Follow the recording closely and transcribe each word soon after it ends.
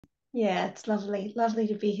Yeah, it's lovely, lovely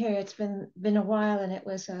to be here. It's been a while, and it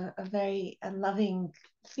was a very loving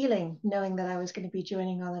feeling knowing that I was going to be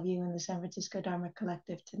joining all of you in the San Francisco Dharma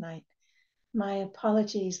Collective tonight. My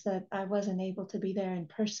apologies that I wasn't able to be there in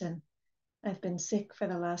person. I've been sick for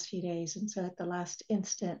the last few days, and so at the last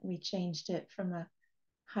instant, we changed it from a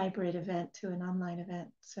hybrid event to an online event.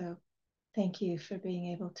 So thank you for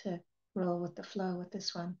being able to roll with the flow with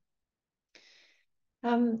this one.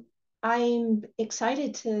 Um, I'm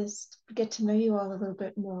excited to get to know you all a little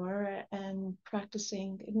bit more and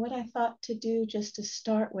practicing. And what I thought to do just to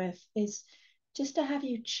start with is just to have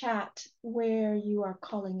you chat where you are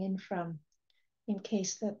calling in from, in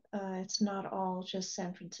case that it's not all just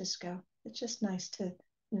San Francisco. It's just nice to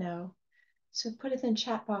know. So put it in the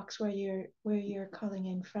chat box where you're calling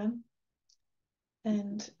in from,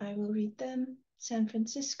 and I will read them. San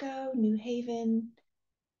Francisco, New Haven,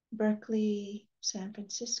 Berkeley, San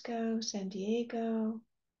Francisco, San Diego,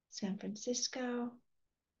 San Francisco,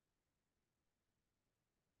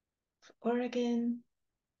 Oregon,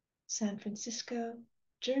 San Francisco,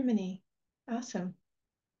 Germany. Awesome.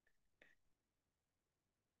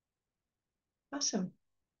 Awesome.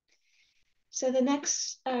 So the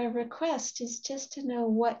next request is just to know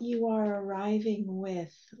what you are arriving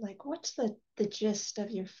with. Like, what's the gist of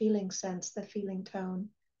your feeling sense, the feeling tone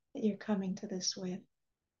that you're coming to this with?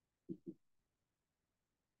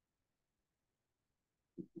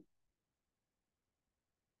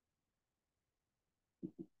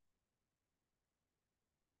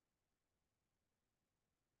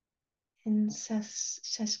 In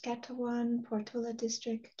Saskatchewan, Portola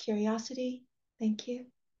District, curiosity. Thank you.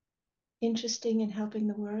 Interesting in helping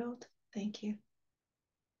the world. Thank you.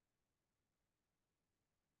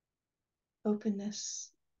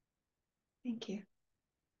 Openness. Thank you.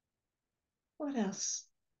 What else?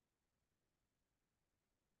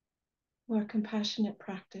 More compassionate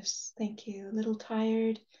practice. Thank you. A little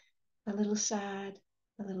tired, a little sad,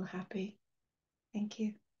 a little happy. Thank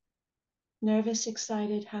you. Nervous,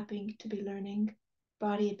 excited, happy to be learning.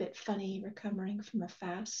 Body a bit funny, recovering from a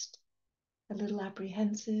fast. A little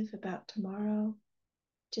apprehensive about tomorrow.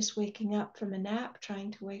 Just waking up from a nap,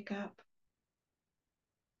 trying to wake up.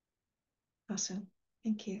 Awesome.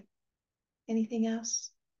 Thank you. Anything else?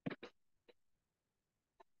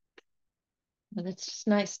 Well, it's just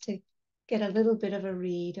nice to get a little bit of a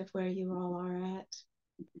read of where you all are at.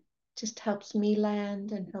 Just helps me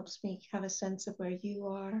land and helps me have a sense of where you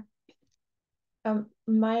are.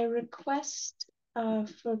 My request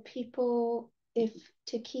for people, if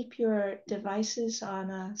to keep your devices on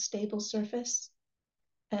a stable surface,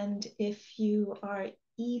 and if you are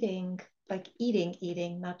eating, like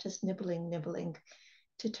eating, not just nibbling,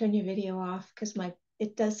 to turn your video off, because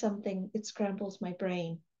it does something, it scrambles my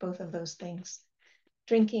brain, both of those things.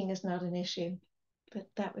 Drinking is not an issue, but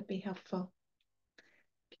that would be helpful.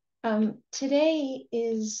 Today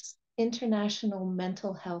is International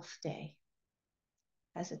Mental Health Day,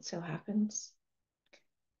 as it so happens.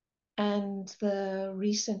 And the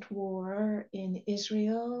recent war in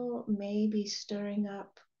Israel may be stirring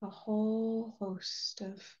up a whole host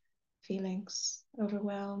of feelings: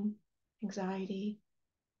 overwhelm, anxiety,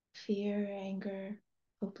 fear, anger,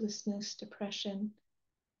 hopelessness, depression,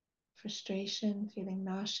 frustration, feeling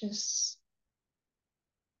nauseous,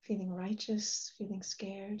 feeling righteous, feeling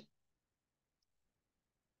scared.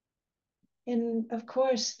 And of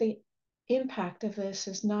course, the impact of this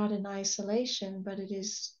is not in isolation, but it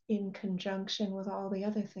is in conjunction with all the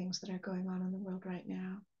other things that are going on in the world right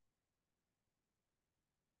now.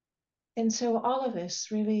 And so all of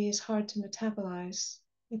this really is hard to metabolize.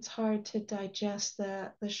 It's hard to digest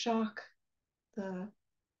the shock, the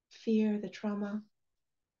fear, the trauma,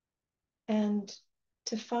 and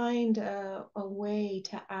to find a way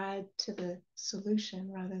to add to the solution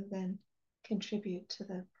rather than contribute to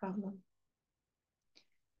the problem.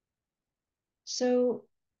 So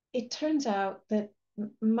it turns out that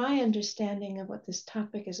my understanding of what this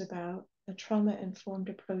topic is about, a trauma-informed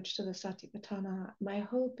approach to the Satipatthana, my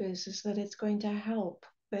hope is that it's going to help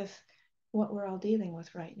with what we're all dealing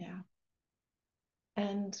with right now.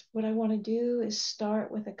 And what I want to do is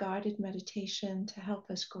start with a guided meditation to help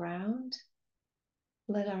us ground,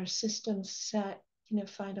 let our system set,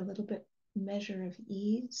 find a little bit measure of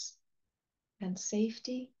ease and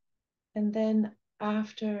safety. And then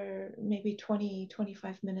after maybe 20,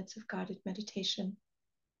 25 minutes of guided meditation,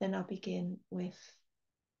 then I'll begin with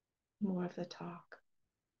more of the talk.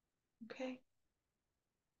 Okay.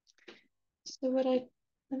 So let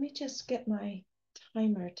me just get my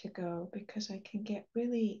timer to go because I can get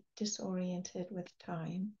really disoriented with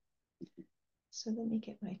time. So let me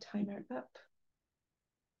get my timer up.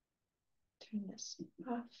 Turn this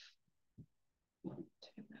off.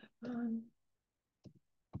 on.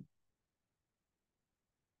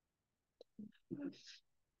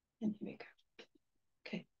 And here we go.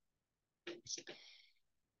 Okay.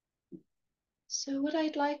 So what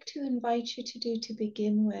I'd like to invite you to do to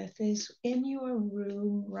begin with is in your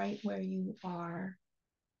room, right where you are,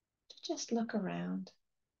 to just look around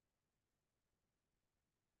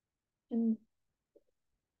and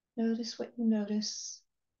notice what you notice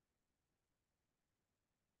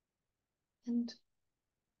and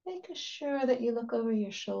make sure that you look over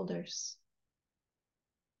your shoulders.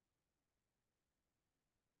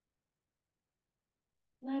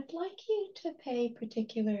 And I'd like you to pay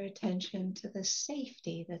particular attention to the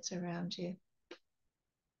safety that's around you.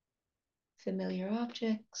 Familiar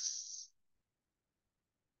objects,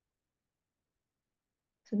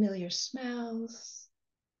 familiar smells,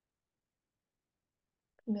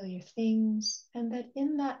 familiar things, and that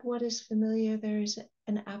in that what is familiar, there is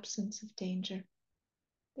an absence of danger.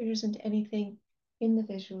 There isn't anything in the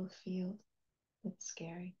visual field that's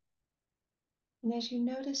scary. And as you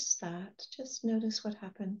notice that, just notice what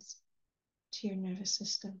happens to your nervous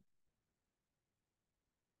system.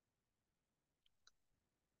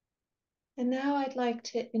 And now I'd like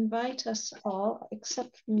to invite us all,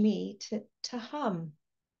 except for me, to hum.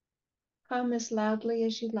 Hum as loudly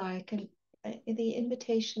as you like. And the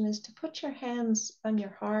invitation is to put your hands on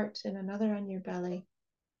your heart and another on your belly.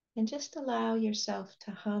 And just allow yourself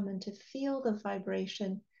to hum and to feel the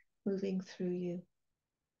vibration moving through you.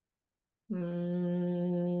 Mm.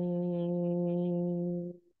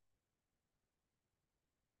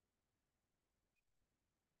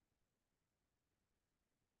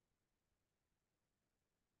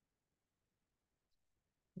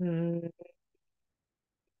 Mm.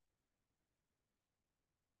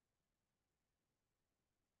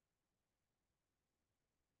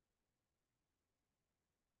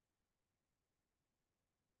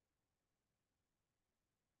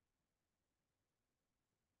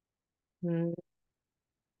 Mm.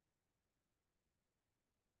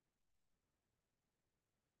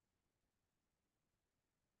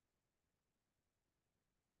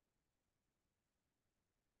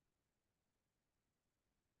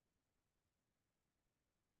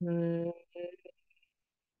 Mm.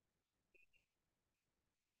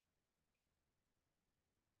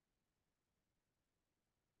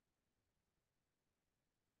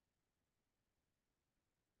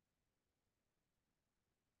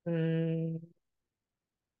 Mm.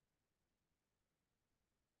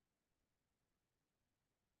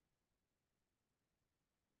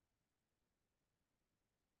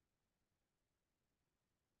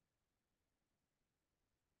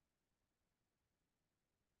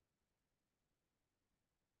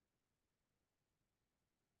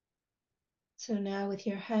 So now with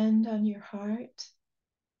your hand on your heart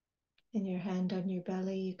and your hand on your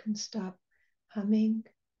belly, you can stop humming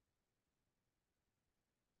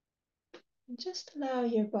and just allow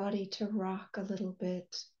your body to rock a little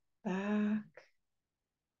bit back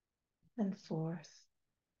and forth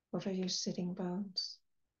over your sitting bones.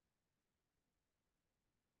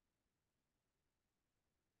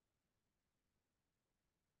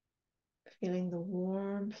 Feeling the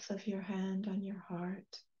warmth of your hand on your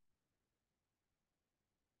heart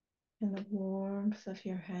and the warmth of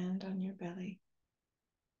your hand on your belly.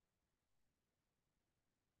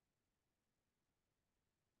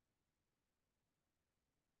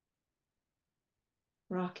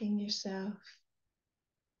 Rocking yourself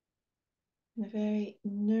in a very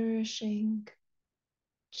nourishing,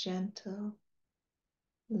 gentle,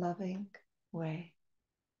 loving way.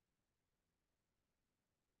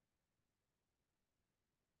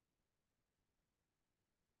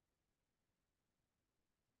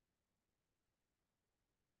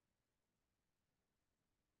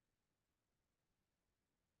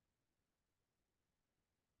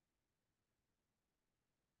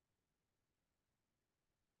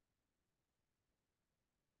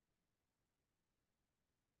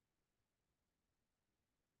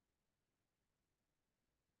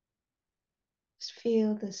 Just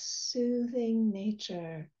feel the soothing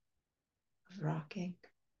nature of rocking.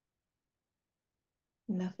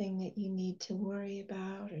 Nothing that you need to worry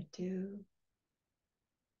about or do.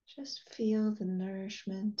 Just feel the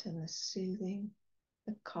nourishment and the soothing,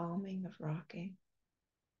 the calming of rocking.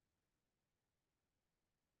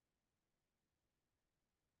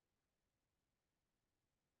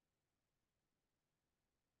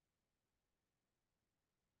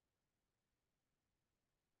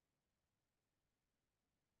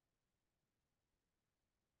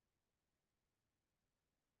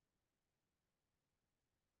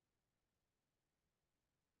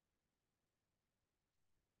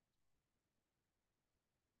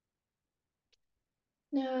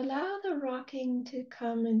 Now allow the rocking to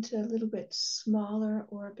come into a little bit smaller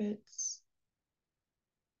orbits.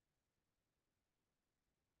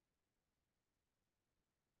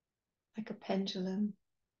 Like a pendulum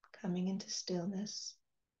coming into stillness.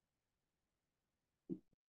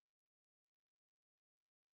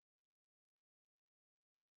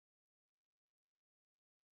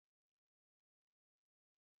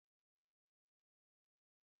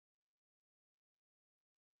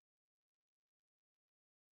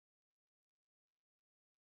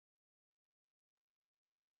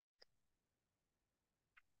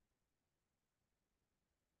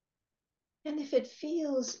 And if it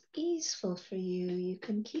feels easeful for you, you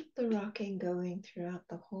can keep the rocking going throughout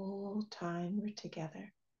the whole time we're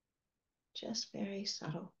together. Just very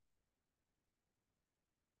subtle.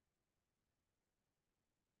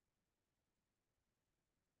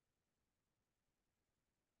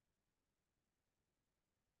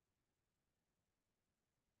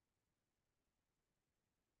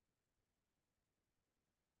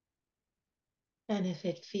 And if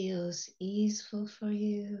it feels easeful for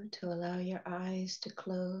you to allow your eyes to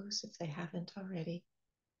close if they haven't already,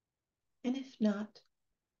 and if not,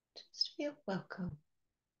 just feel welcome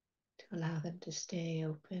to allow them to stay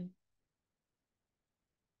open.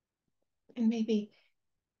 And maybe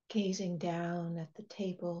gazing down at the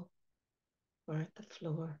table or at the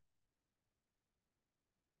floor.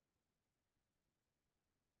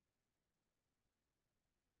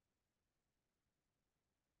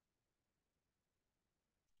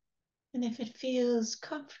 And if it feels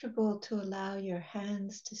comfortable to allow your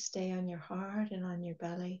hands to stay on your heart and on your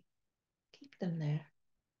belly, keep them there.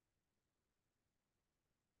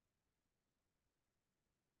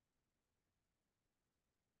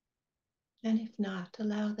 And if not,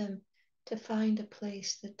 allow them to find a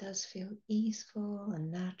place that does feel easeful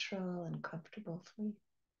and natural and comfortable for you.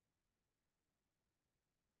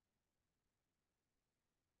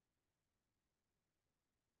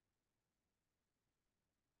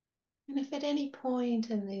 And if at any point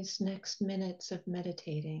in these next minutes of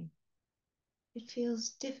meditating, it feels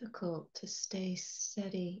difficult to stay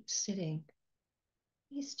steady sitting,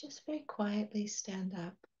 please just very quietly stand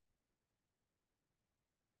up.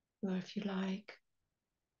 Or if you like,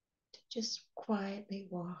 to just quietly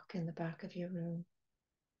walk in the back of your room.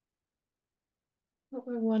 What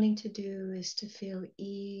we're wanting to do is to feel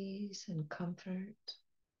ease and comfort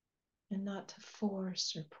and not to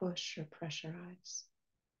force or push or pressurize.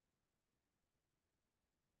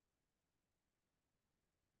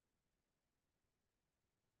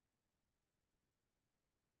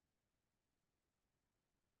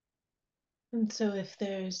 And so if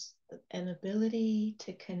there's an ability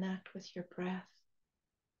to connect with your breath,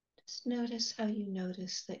 just notice how you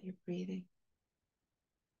notice that you're breathing.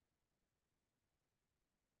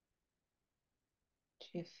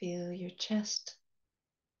 Do you feel your chest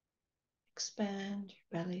expand,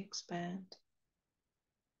 your belly expand?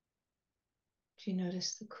 Do you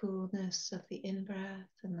notice the coolness of the in-breath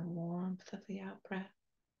and the warmth of the out-breath?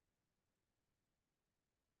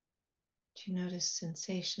 Do you notice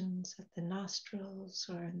sensations at the nostrils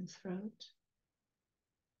or in the throat?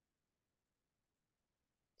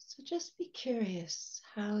 So just be curious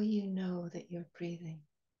how you know that you're breathing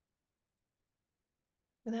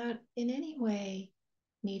without in any way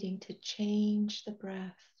needing to change the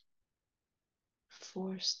breath,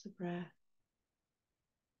 force the breath.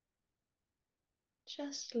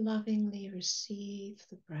 Just lovingly receive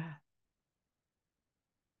the breath,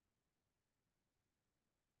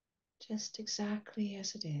 just exactly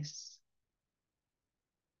as it is.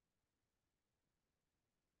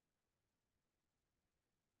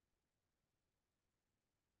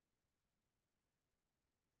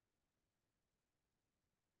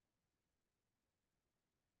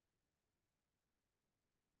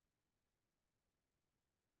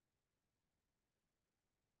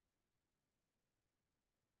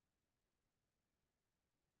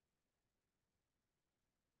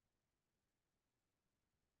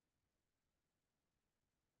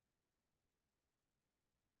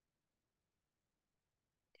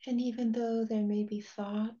 And even though there may be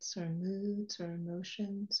thoughts or moods or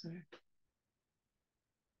emotions or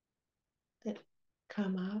that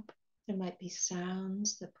come up, there might be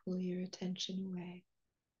sounds that pull your attention away.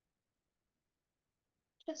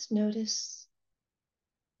 Just notice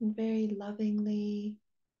and very lovingly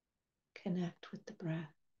connect with the breath.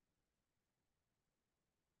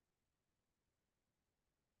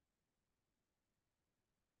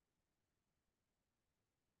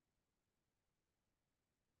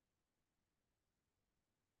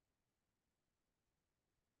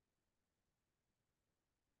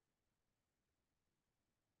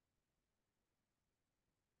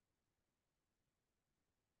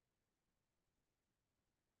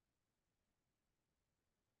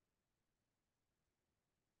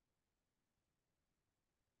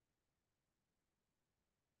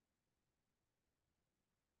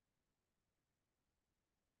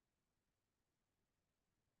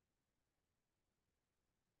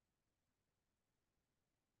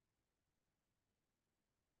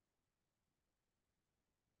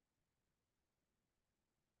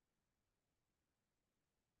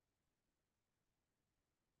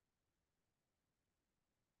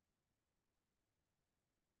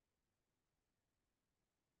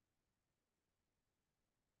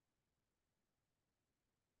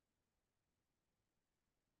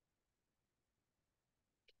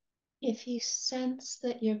 If you sense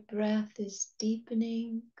that your breath is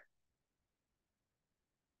deepening,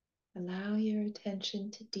 allow your attention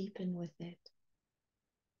to deepen with it.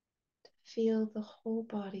 Feel the whole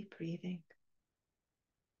body breathing.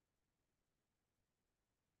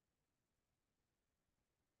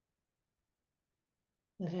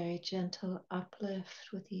 A very gentle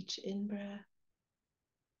uplift with each in-breath,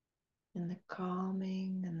 and the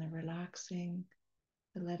calming and the relaxing,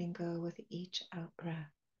 the letting go with each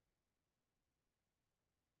out-breath.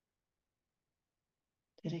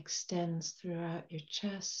 It extends throughout your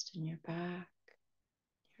chest and your back,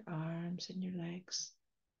 your arms and your legs,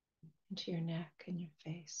 into your neck and your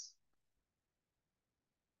face.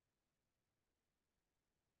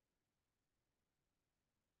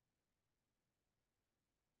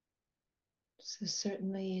 So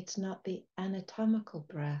certainly it's not the anatomical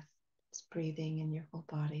breath that's breathing in your whole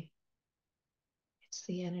body. It's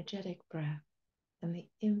the energetic breath and the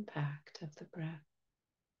impact of the breath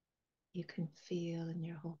you can feel in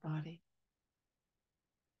your whole body.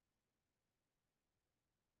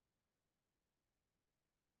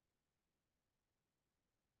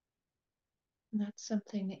 And that's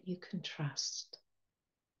something that you can trust.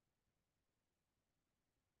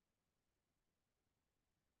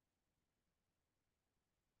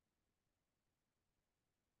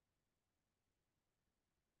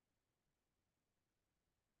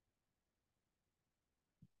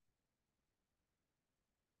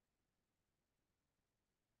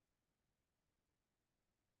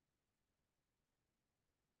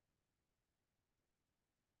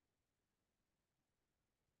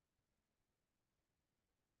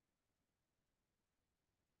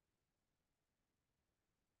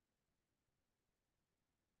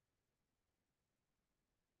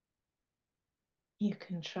 You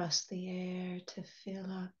can trust the air to fill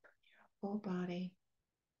up your whole body,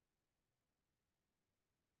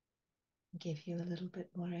 give you a little bit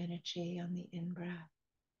more energy on the in-breath.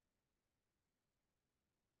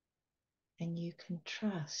 And you can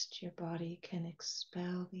trust your body can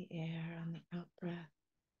expel the air on the out-breath,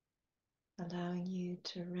 allowing you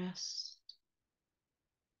to rest,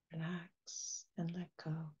 relax, and let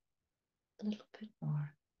go a little bit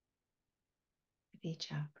more with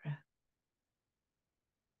each out-breath.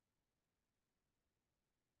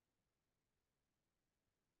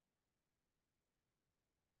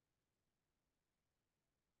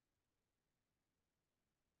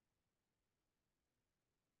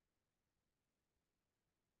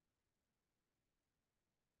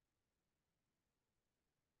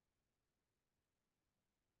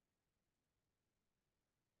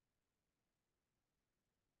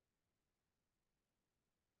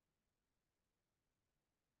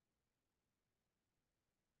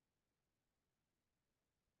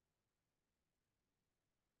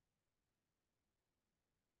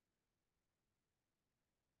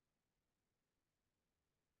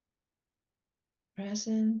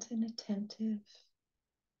 Present and attentive,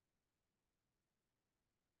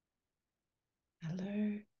 alert,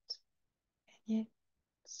 and yet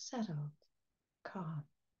settled, calm,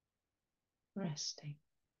 resting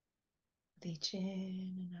with each in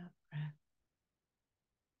and out breath.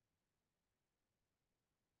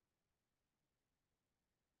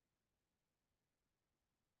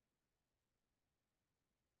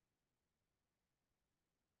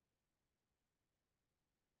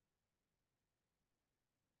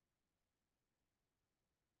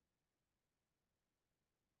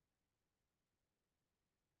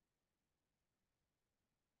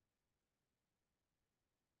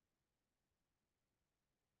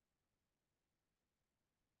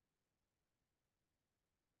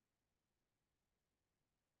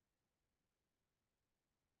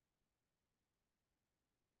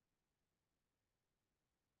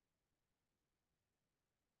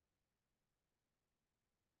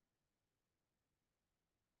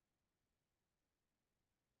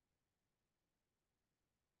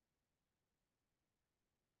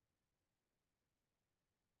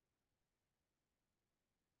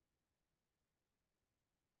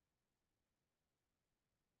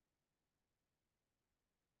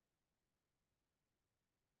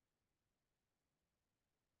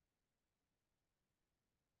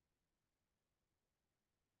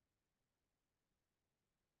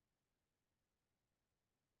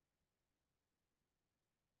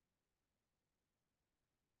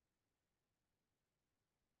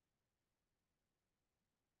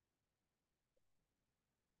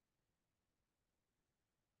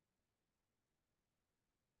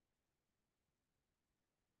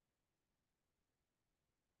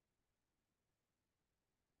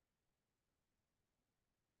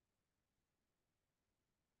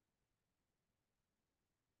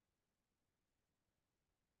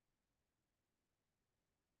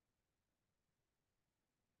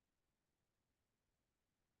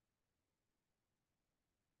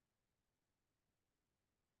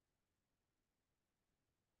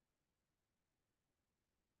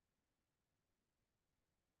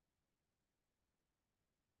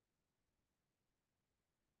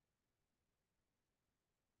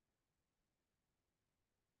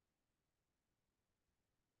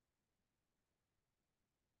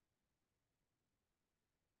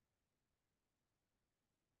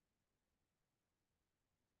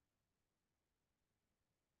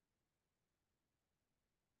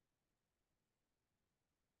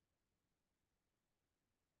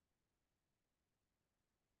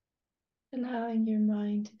 allowing your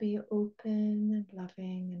mind to be open and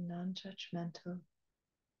loving and non-judgmental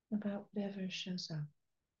about whatever shows up.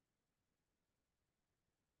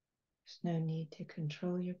 There's no need to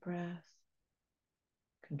control your breath,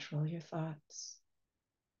 control your thoughts,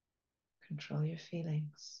 control your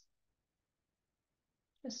feelings.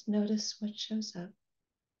 Just notice what shows up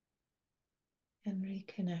and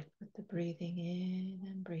reconnect with the breathing in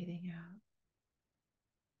and breathing out.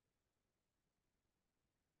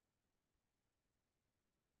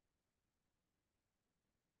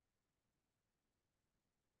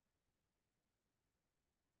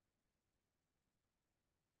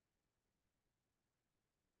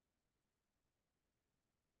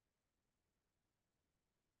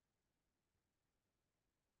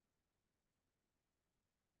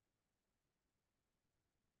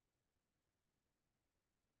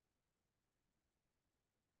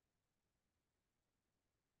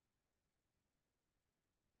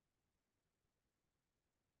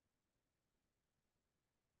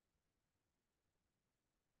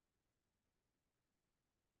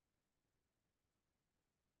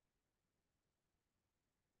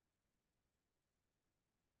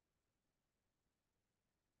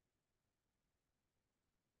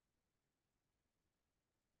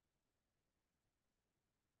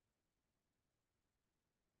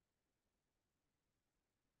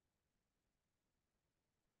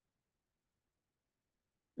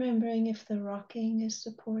 Remembering if the rocking is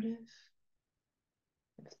supportive,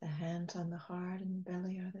 if the hands on the heart and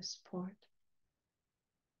belly are the support,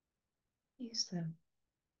 use them.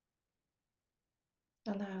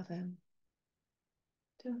 Allow them.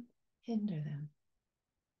 Don't hinder them.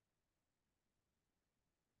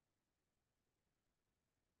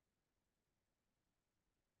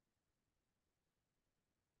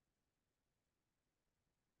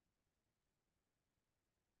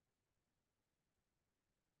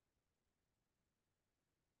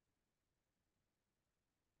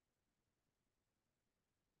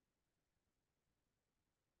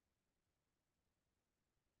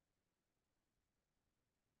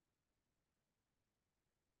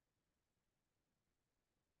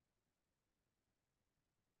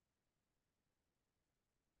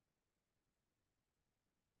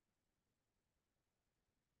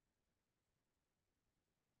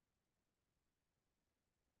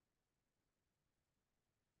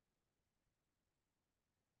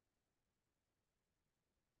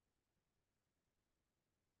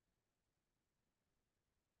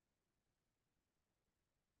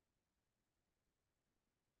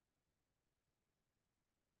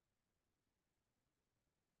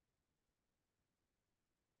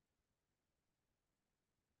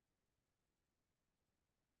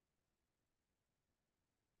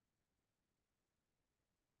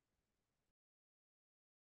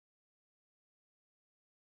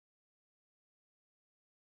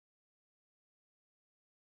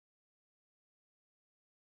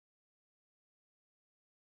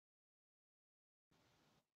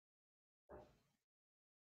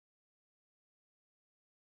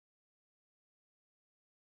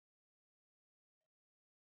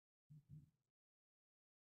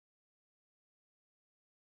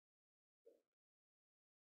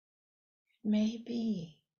 It may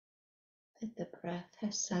be that the breath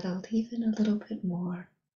has settled even a little bit more,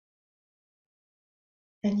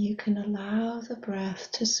 and you can allow the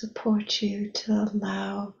breath to support you, to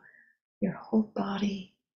allow your whole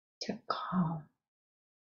body to calm,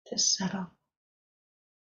 to settle.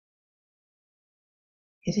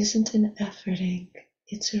 It isn't an efforting,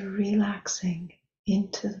 it's a relaxing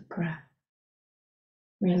into the breath,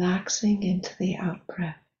 relaxing into the out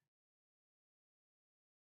breath.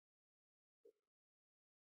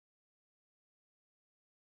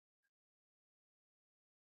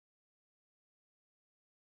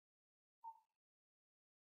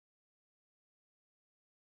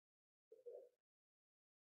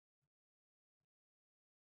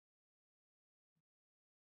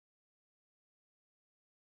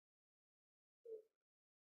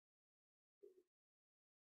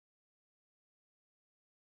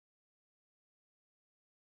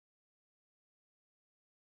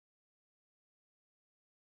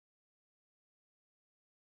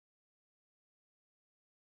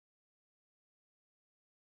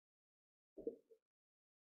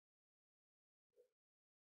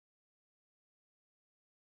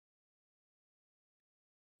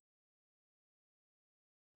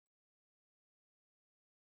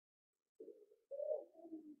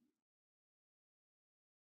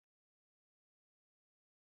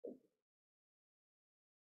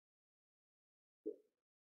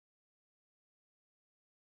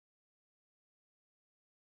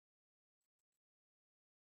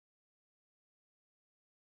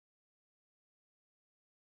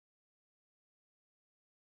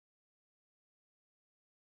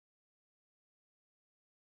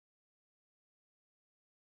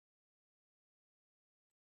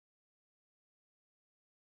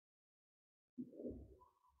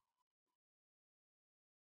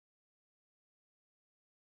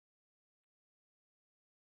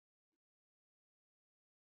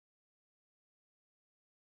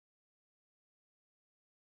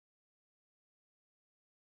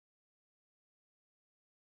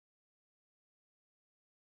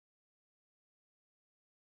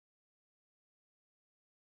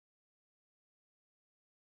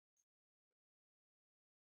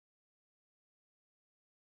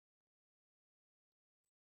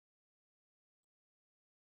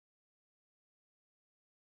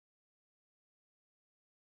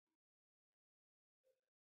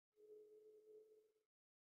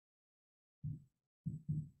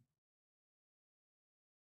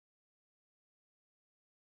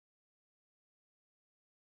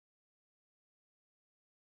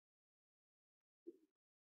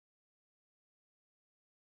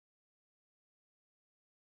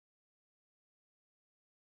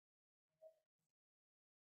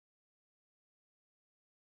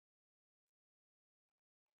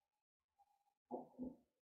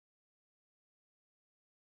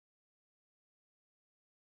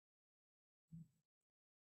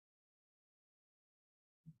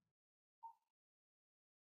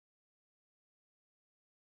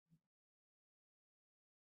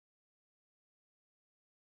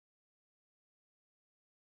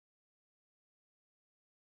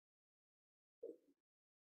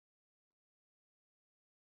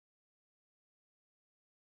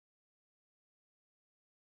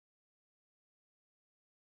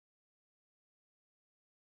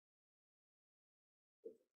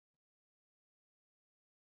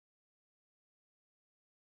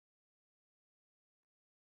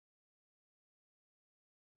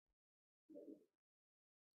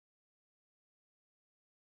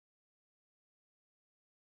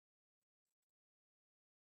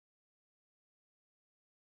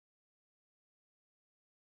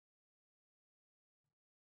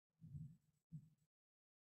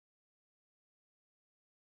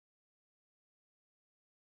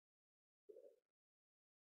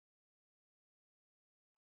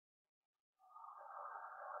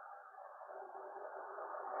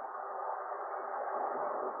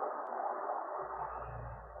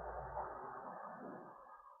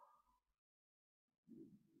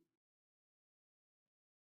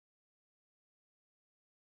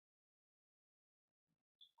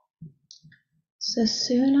 So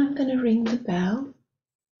soon I'm going to ring the bell.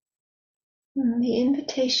 And the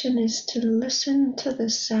invitation is to listen to the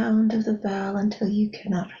sound of the bell until you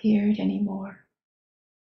cannot hear it anymore.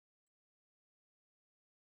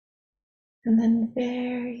 And then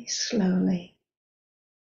very slowly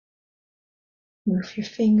move your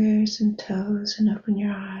fingers and toes and open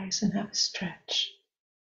your eyes and have a stretch.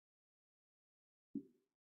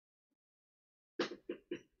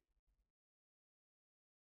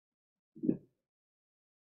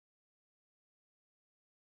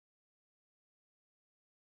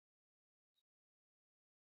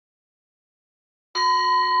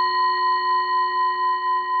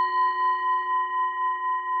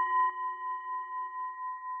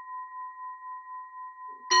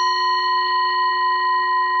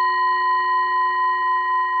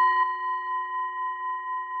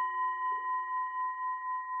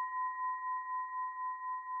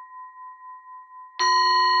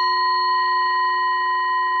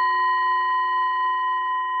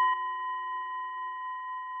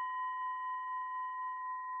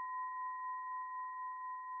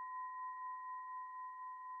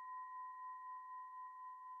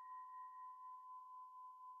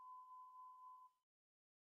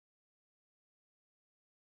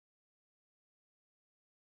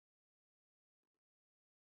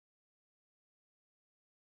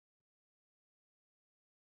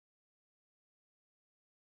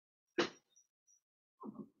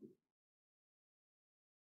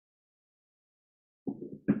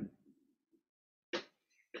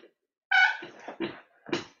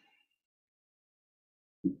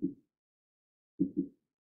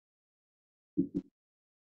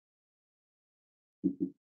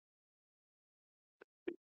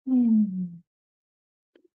 Hmm.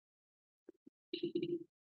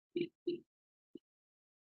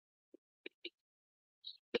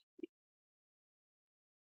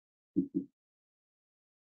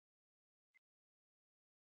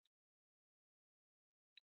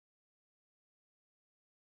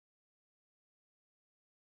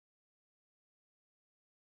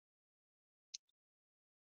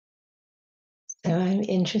 So I'm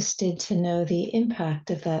interested to know the impact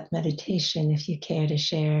of that meditation, if you care to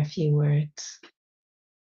share a few words.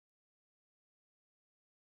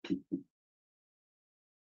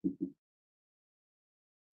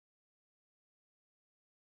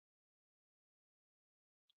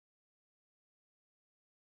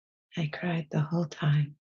 I cried the whole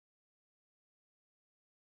time.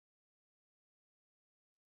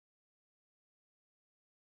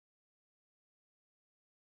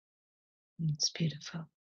 It's beautiful.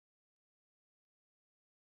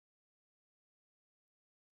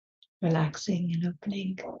 Relaxing and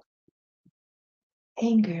opening.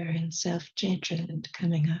 Anger and self-judgment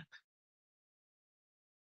coming up.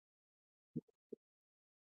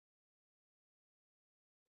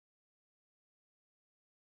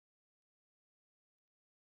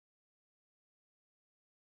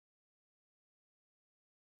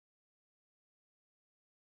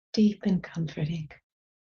 Deep and comforting.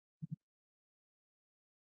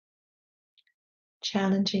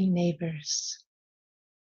 Challenging neighbors.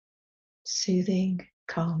 Soothing,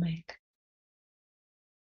 calming.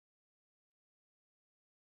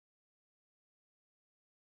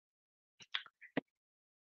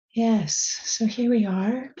 Yes, so here we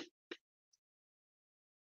are.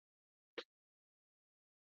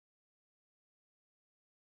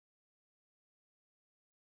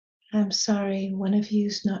 I'm sorry, one of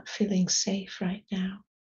you's not feeling safe right now.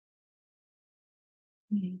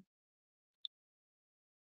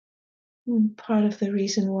 Part of the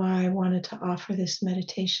reason why I wanted to offer this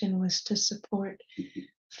meditation was to support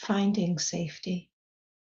finding safety.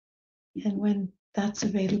 And when that's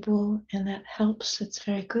available and that helps, it's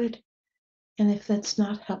very good. And if that's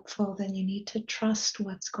not helpful, then you need to trust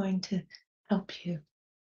what's going to help you.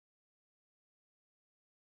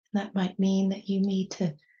 And that might mean that you need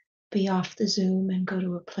to be off the Zoom and go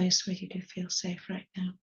to a place where you do feel safe right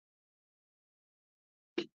now.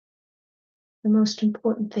 The most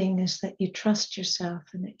important thing is that you trust yourself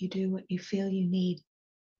and that you do what you feel you need.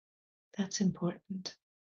 That's important.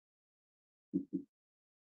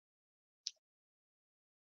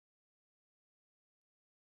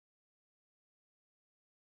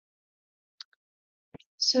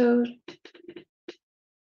 So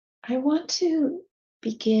I want to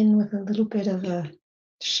begin with a little bit of a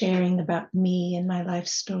sharing about me and my life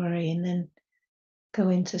story, and then go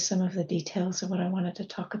into some of the details of what I wanted to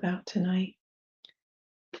talk about tonight.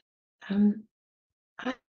 I've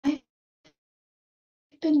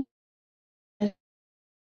been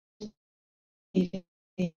meditating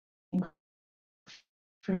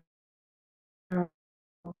for a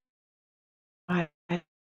while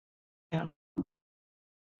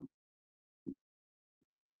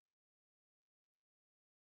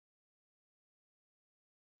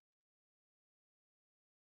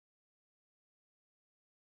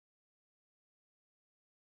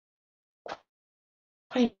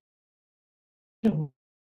quite a while.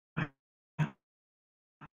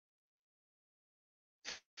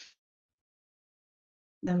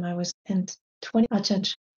 Then I was in 20 Ajahn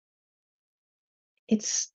Chah.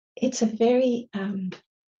 It's a very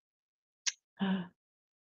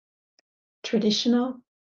traditional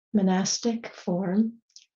monastic form.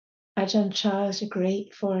 Ajahn Chah is a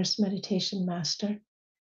great forest meditation master,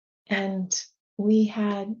 and we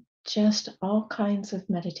had just all kinds of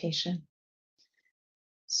meditation.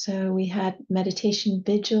 So we had meditation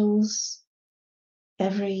vigils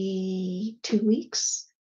every 2 weeks.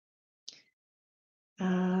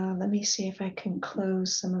 Let me see if I can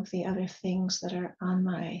close some of the other things that are on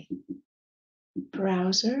my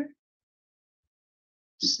browser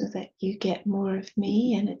so that you get more of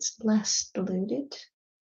me and it's less diluted.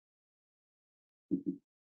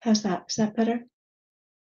 How's that? Is that better?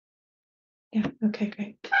 Yeah, okay,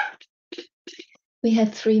 great. We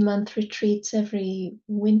had 3-month retreats every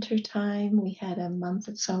winter time. We had a month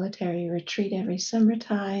of solitary retreat every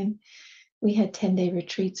summertime. We had 10-day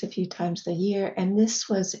retreats a few times a year, and this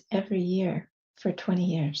was every year for 20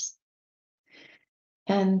 years.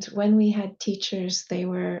 And when we had teachers, they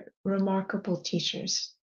were remarkable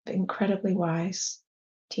teachers, incredibly wise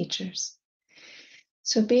teachers.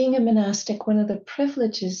 So being a monastic, one of the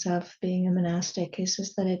privileges of being a monastic is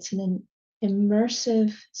that it's an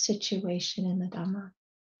immersive situation in the Dhamma.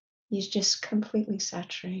 You're just completely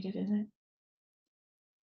saturated in it.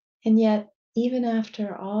 And yet, even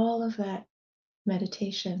after all of that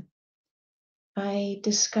meditation, I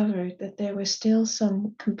discovered that there were still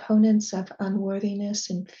some components of unworthiness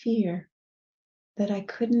and fear that I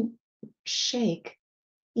couldn't shake,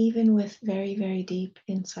 even with very, very deep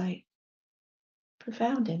insight,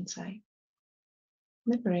 profound insight,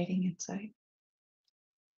 liberating insight.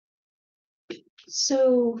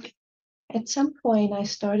 So at some point, I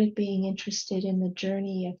started being interested in the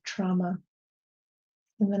journey of trauma.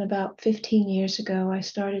 And then about 15 years ago, I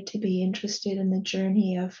started to be interested in the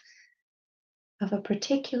journey of a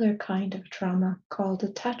particular kind of trauma called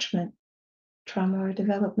attachment trauma or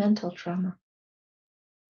developmental trauma.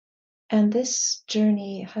 And this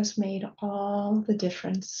journey has made all the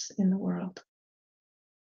difference in the world.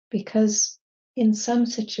 Because in some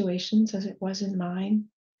situations, as it was in mine,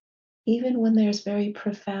 even when there's very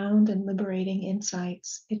profound and liberating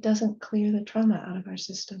insights, it doesn't clear the trauma out of our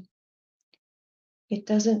system. It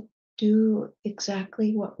doesn't do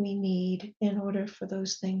exactly what we need in order for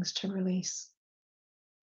those things to release.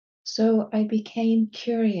 So I became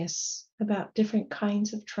curious about different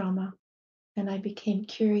kinds of trauma, and I became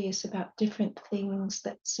curious about different things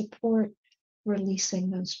that support releasing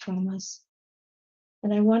those traumas.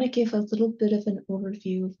 And I want to give a little bit of an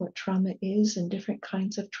overview of what trauma is and different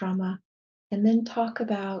kinds of trauma, and then talk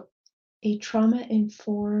about a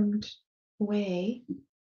trauma-informed way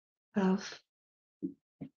of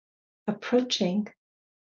approaching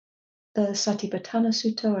the Satipatthana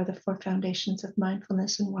Sutta or the Four Foundations of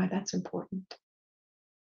Mindfulness and why that's important.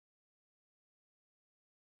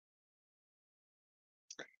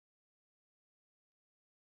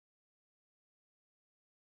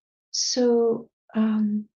 So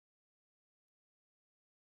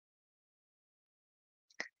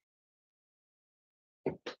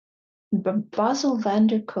Bessel van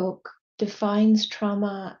der Kolk defines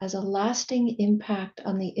trauma as a lasting impact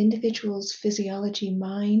on the individual's physiology,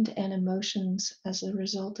 mind, and emotions as a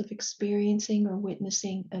result of experiencing or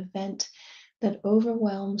witnessing an event that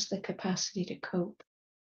overwhelms the capacity to cope.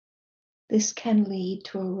 This can lead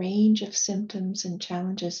to a range of symptoms and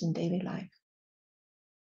challenges in daily life.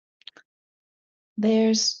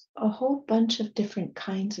 There's a whole bunch of different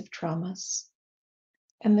kinds of traumas.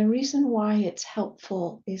 And the reason why it's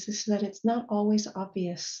helpful is that it's not always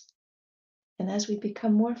obvious. And as we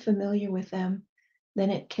become more familiar with them,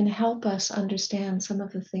 then it can help us understand some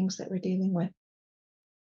of the things that we're dealing with.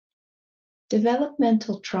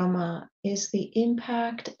 Developmental trauma is the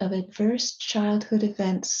impact of adverse childhood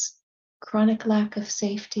events, chronic lack of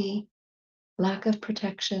safety, lack of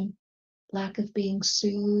protection, lack of being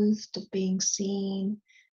soothed, of being seen,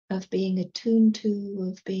 of being attuned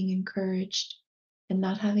to, of being encouraged, and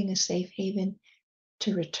not having a safe haven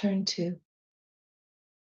to return to.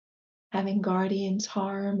 Having guardians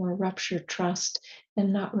harm or rupture trust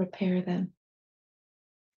and not repair them.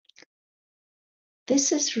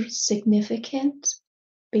 This is significant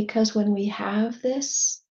because when we have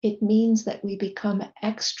this, it means that we become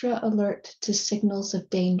extra alert to signals of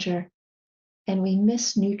danger and we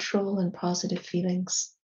miss neutral and positive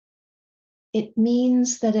feelings. It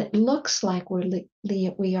means that it looks like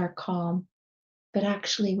we are calm, but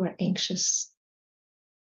actually we're anxious.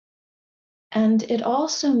 And it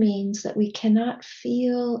also means that we cannot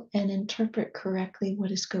feel and interpret correctly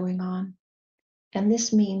what is going on. And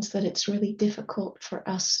this means that it's really difficult for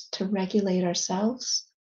us to regulate ourselves.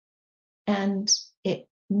 And it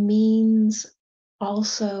means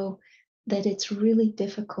also that it's really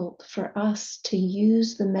difficult for us to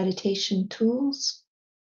use the meditation tools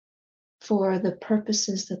for the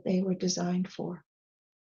purposes that they were designed for.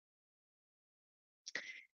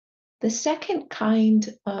 The second kind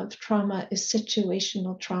of trauma is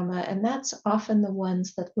situational trauma, and that's often the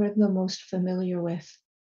ones that we're the most familiar with.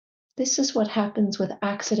 This is what happens with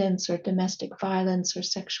accidents or domestic violence or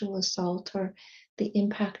sexual assault or the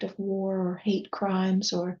impact of war or hate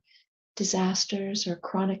crimes or disasters or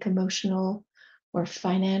chronic emotional or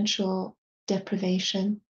financial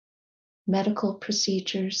deprivation, medical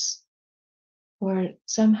procedures, or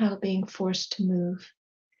somehow being forced to move.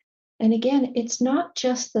 And again, it's not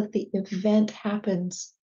just that the event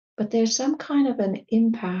happens, but there's some kind of an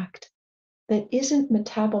impact that isn't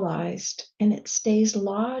metabolized and it stays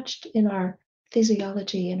lodged in our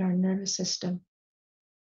physiology, in our nervous system.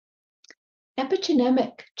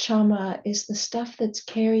 Epigenemic trauma is the stuff that's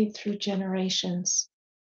carried through generations.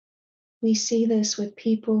 We see this with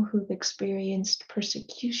people who've experienced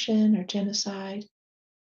persecution or genocide.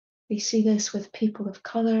 We see this with people of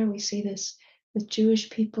color. We see this with Jewish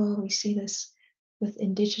people. We see this with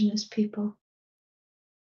indigenous people.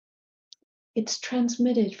 It's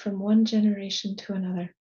transmitted from one generation to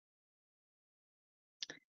another.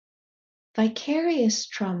 Vicarious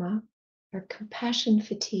trauma, or compassion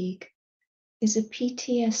fatigue, is a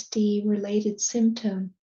PTSD-related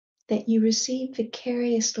symptom that you receive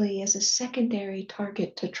vicariously as a secondary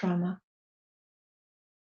target to trauma.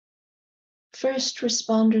 First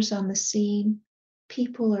responders on the scene,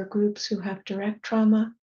 people or groups who have direct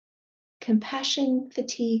trauma. Compassion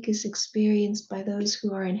fatigue is experienced by those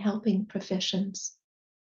who are in helping professions,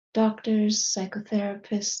 doctors,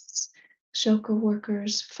 psychotherapists, social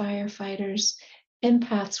workers, firefighters,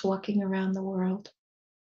 empaths walking around the world.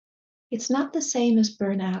 It's not the same as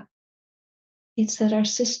burnout. It's that our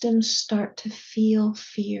systems start to feel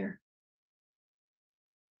fear,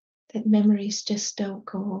 that memories just don't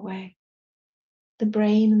go away. The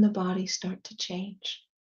brain and the body start to change.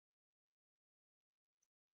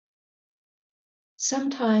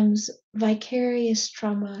 Sometimes vicarious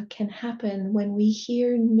trauma can happen when we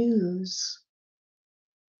hear news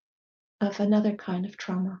of another kind of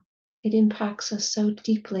trauma. It impacts us so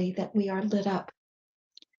deeply that we are lit up.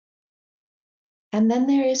 And then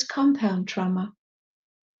there is compound trauma,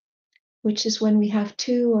 which is when we have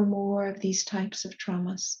two or more of these types of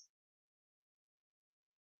traumas.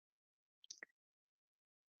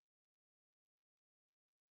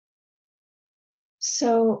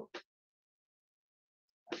 So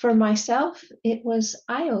for myself, it was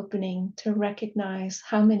eye-opening to recognize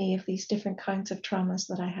how many of these different kinds of traumas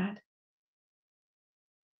that I had.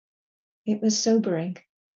 It was sobering.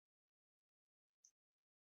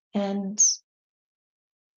 And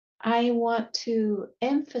I want to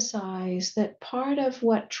emphasize that part of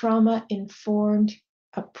what trauma-informed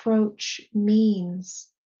approach means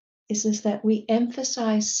is that we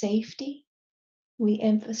emphasize safety. We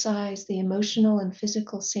emphasize the emotional and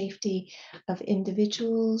physical safety of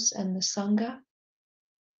individuals and the Sangha.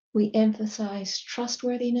 We emphasize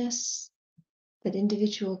trustworthiness, that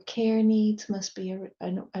individual care needs must be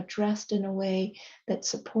addressed in a way that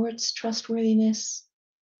supports trustworthiness.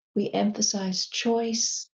 We emphasize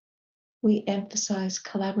choice. We emphasize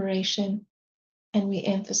collaboration, and we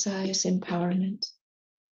emphasize empowerment.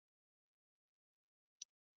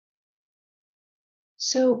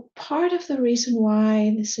 So part of the reason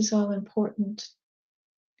why this is all important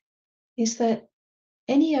is that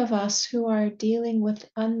any of us who are dealing with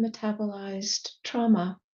unmetabolized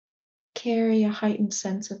trauma carry a heightened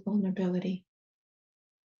sense of vulnerability.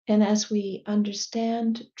 And as we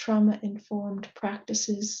understand trauma-informed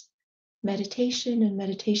practices, meditation and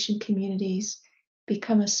meditation communities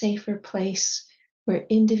become a safer place where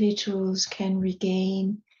individuals can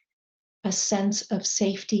regain a sense of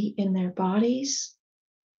safety in their bodies,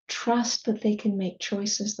 trust that they can make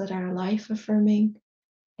choices that are life-affirming,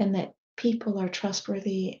 and that people are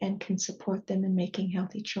trustworthy and can support them in making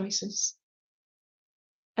healthy choices.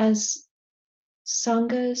 As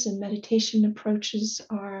sanghas and meditation approaches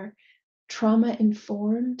are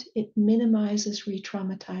trauma-informed, it minimizes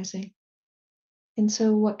re-traumatizing. And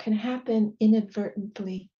so what can happen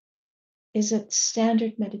inadvertently is that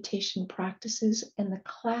standard meditation practices and the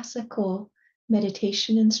classical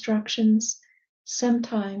meditation instructions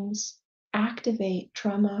sometimes activate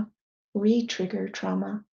trauma, re-trigger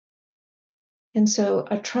trauma, And so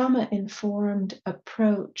a trauma-informed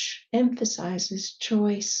approach emphasizes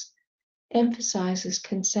choice, emphasizes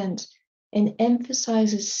consent, and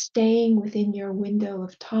emphasizes staying within your window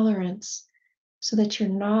of tolerance so that you're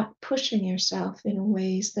not pushing yourself in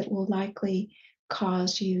ways that will likely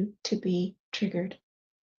cause you to be triggered.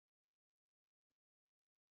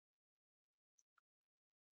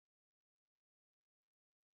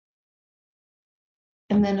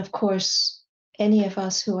 And then, of course, any of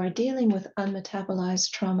us who are dealing with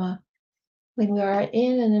unmetabolized trauma, when we are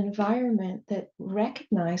in an environment that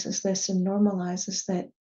recognizes this and normalizes that,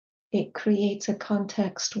 it creates a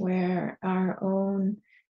context where our own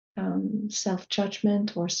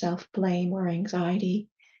self-judgment or self-blame or anxiety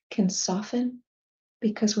can soften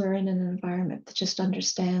because we're in an environment that just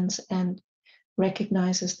understands and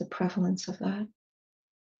recognizes the prevalence of that.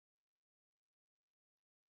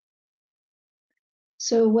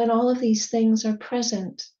 So when all of these things are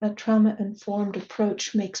present, a trauma-informed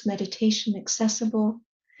approach makes meditation accessible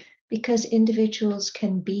because individuals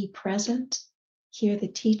can be present, hear the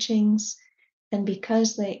teachings, and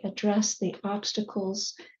because they address the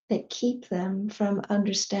obstacles that keep them from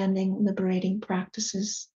understanding liberating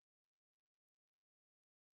practices.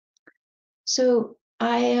 So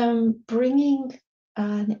I am bringing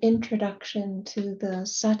an introduction to the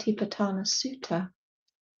Satipatthana Sutta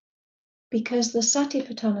because the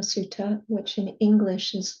Satipatthana Sutta, which in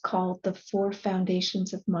English is called the Four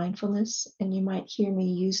Foundations of Mindfulness, and you might hear me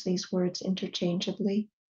use these words interchangeably,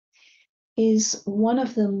 is one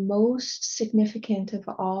of the most significant of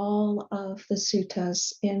all of the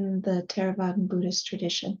suttas in the Theravada Buddhist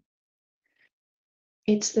tradition.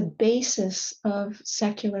 It's the basis of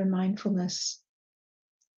secular mindfulness.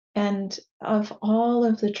 And of all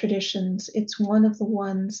of the traditions, it's one of the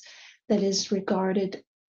ones that is regarded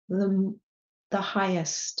the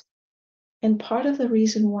highest. And part of the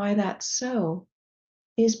reason why that's so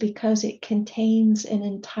is because it contains an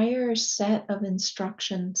entire set of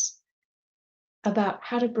instructions about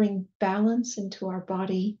how to bring balance into our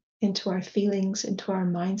body, into our feelings, into our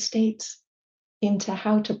mind states, into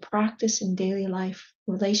how to practice in daily life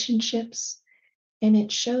relationships. And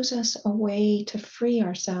it shows us a way to free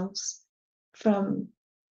ourselves from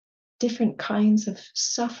different kinds of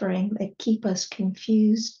suffering that keep us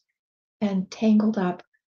confused and tangled up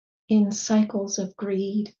in cycles of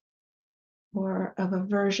greed or of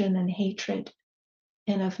aversion and hatred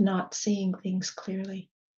and of not seeing things clearly.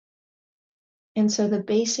 And so the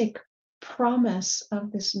basic promise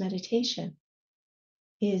of this meditation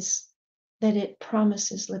is that it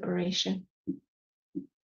promises liberation.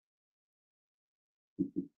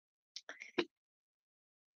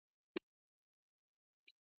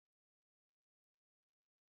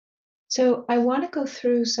 So I want to go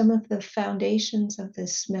through some of the foundations of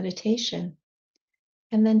this meditation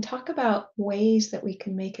and then talk about ways that we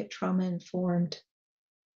can make it trauma-informed.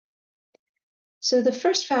 So the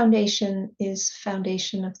first foundation is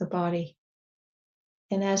foundation of the body.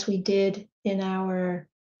 And as we did in our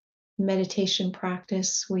meditation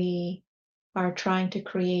practice, we are trying to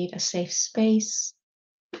create a safe space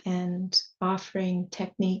and offering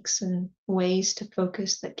techniques and ways to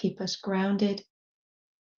focus that keep us grounded.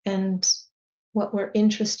 And what we're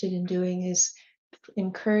interested in doing is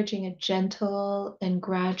encouraging a gentle and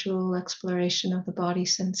gradual exploration of the body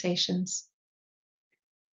sensations.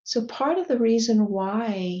 So part of the reason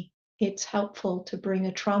why it's helpful to bring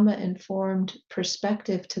a trauma-informed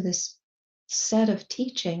perspective to this set of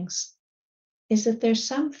teachings is that there's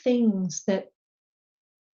some things that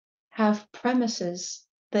have premises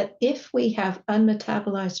that if we have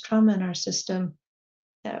unmetabolized trauma in our system,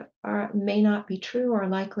 may not be true or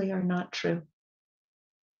likely are not true.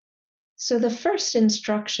 So the first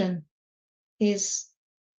instruction is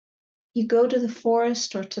you go to the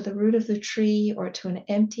forest or to the root of the tree or to an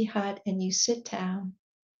empty hut and you sit down,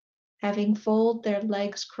 having folded their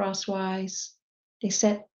legs crosswise. They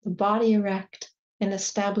set the body erect and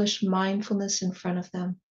establish mindfulness in front of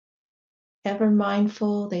them. Ever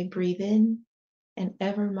mindful, they breathe in, and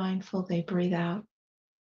ever mindful, they breathe out.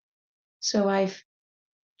 So I've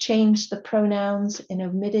changed the pronouns and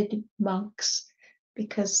omitted monks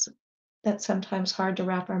because that's sometimes hard to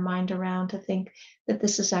wrap our mind around, to think that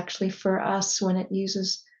this is actually for us when it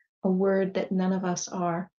uses a word that none of us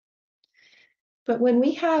are. But when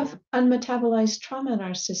we have unmetabolized trauma in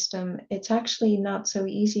our system, it's actually not so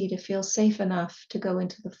easy to feel safe enough to go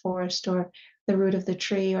into the forest or the root of the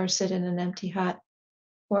tree or sit in an empty hut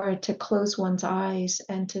or to close one's eyes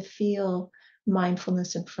and to feel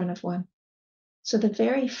mindfulness in front of one. So the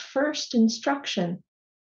very first instruction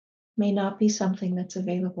may not be something that's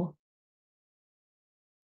available.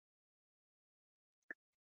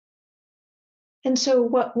 And so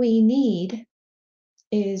what we need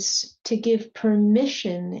is to give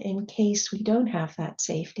permission in case we don't have that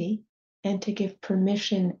safety, and to give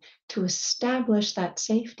permission to establish that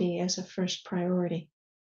safety as a first priority.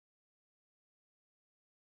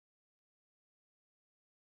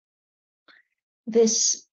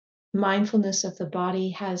 This mindfulness of the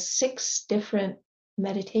body has 6 different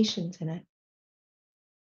meditations in it.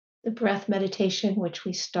 The breath meditation, which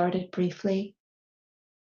we started briefly,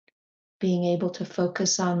 being able to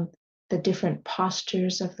focus on the different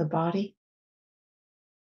postures of the body,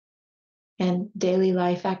 and daily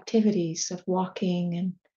life activities of walking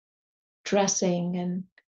and dressing and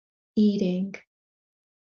eating,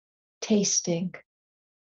 tasting,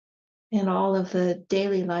 and all of the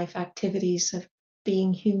daily life activities of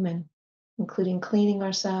being human, including cleaning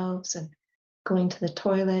ourselves and going to the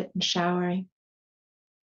toilet and showering.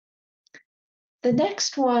 The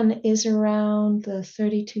next one is around the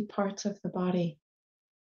 32 parts of the body.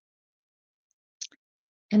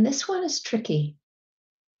 And this one is tricky.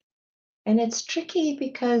 And it's tricky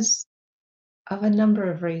because of a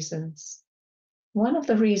number of reasons. One of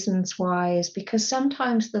the reasons why is because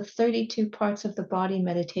sometimes the 32 parts of the body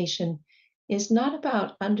meditation is not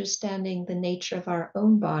about understanding the nature of our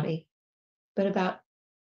own body, but about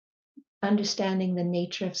understanding the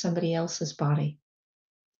nature of somebody else's body.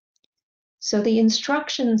 So the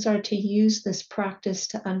instructions are to use this practice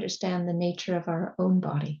to understand the nature of our own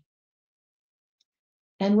body.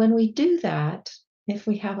 And when we do that, if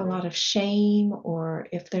we have a lot of shame or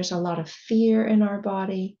if there's a lot of fear in our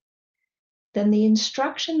body, then the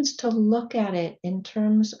instructions to look at it in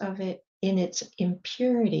terms of it in its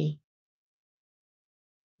impurity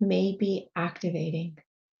may be activating.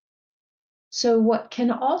 So what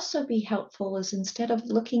can also be helpful is, instead of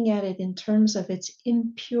looking at it in terms of its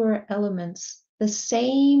impure elements, the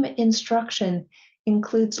same instruction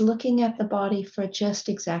includes looking at the body for just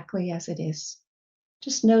exactly as it is.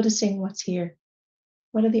 Just noticing what's here.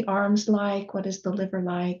 What are the arms like? What is the liver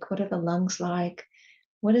like? What are the lungs like?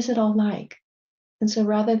 What is it all like? And so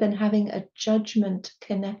rather than having a judgment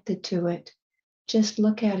connected to it, just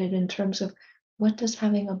look at it in terms of, what does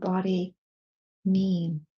having a body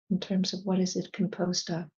mean? In terms of, what is it composed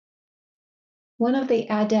of? One of the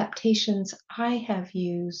adaptations I have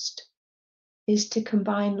used is to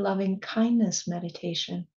combine loving kindness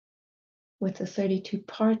meditation with the 32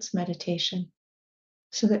 parts meditation,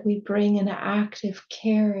 so that we bring an active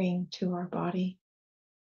caring to our body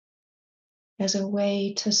as a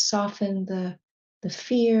way to soften the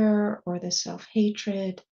fear or the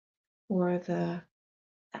self-hatred or the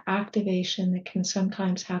activation that can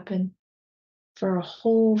sometimes happen for a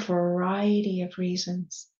whole variety of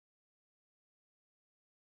reasons.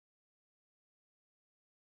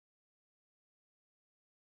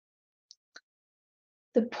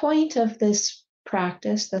 The point of this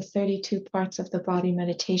practice, the 32 parts of the body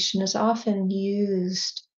meditation, is often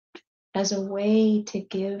used as a way to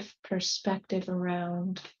give perspective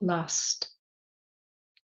around lust.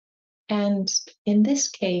 And in this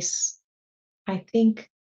case, I think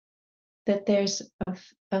that there's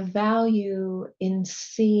a value in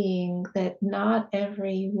seeing that not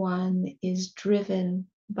everyone is driven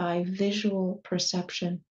by visual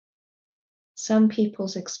perception. Some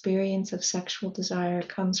people's experience of sexual desire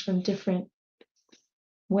comes from different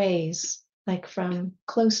ways, like from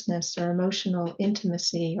closeness or emotional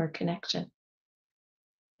intimacy or connection.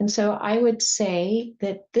 And so I would say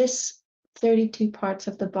that this 32 parts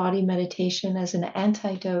of the body meditation as an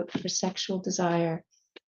antidote for sexual desire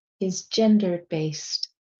is gendered based.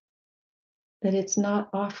 That it's not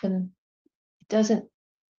often, it doesn't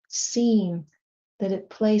seem that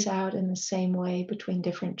it plays out in the same way between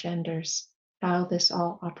different genders, how this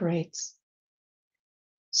all operates.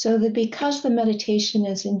 So that because the meditation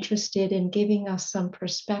is interested in giving us some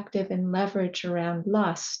perspective and leverage around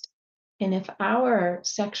lust, and if our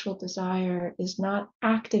sexual desire is not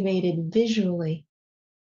activated visually,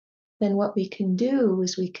 then what we can do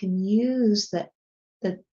is we can use the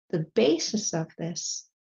basis of this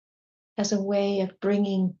as a way of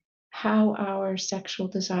bringing how our sexual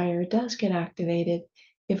desire does get activated,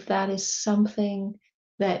 if that is something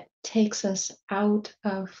that takes us out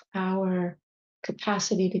of our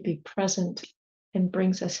capacity to be present and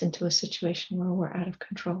brings us into a situation where we're out of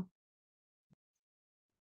control.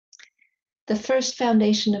 The first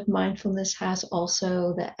foundation of mindfulness has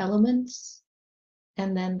also the elements.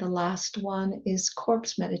 And then the last one is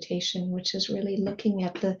corpse meditation, which is really looking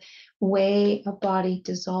at the way a body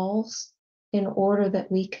dissolves in order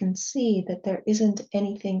that we can see that there isn't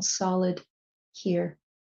anything solid here,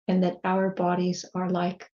 and that our bodies are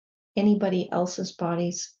like anybody else's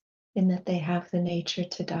bodies in that they have the nature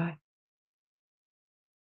to die.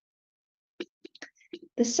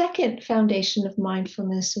 The second foundation of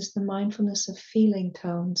mindfulness is the mindfulness of feeling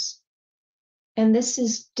tones. And this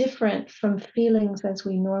is different from feelings as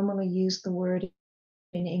we normally use the word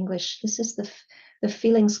in English. This is the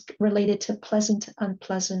feelings related to pleasant,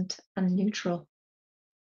 unpleasant, and neutral.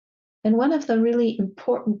 And one of the really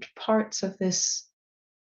important parts of this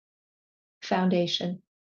foundation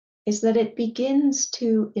is that it begins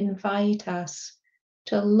to invite us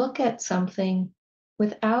to look at something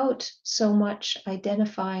without so much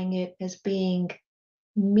identifying it as being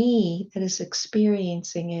me that is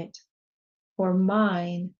experiencing it or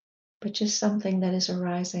mine, but just something that is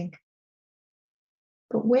arising.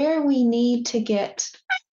 But where we need to get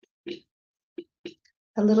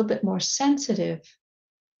a little bit more sensitive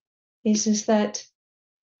is that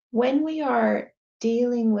when we are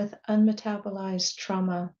dealing with unmetabolized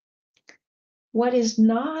trauma, what is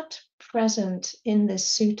not present in this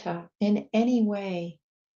sutta in any way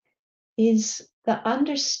is the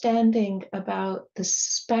understanding about the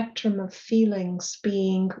spectrum of feelings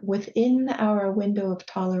being within our window of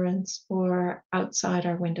tolerance or outside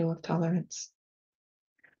our window of tolerance.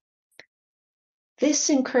 This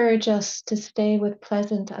encourages us to stay with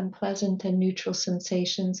pleasant, unpleasant, and neutral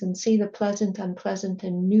sensations and see the pleasant, unpleasant,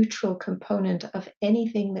 and neutral component of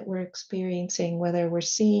anything that we're experiencing, whether we're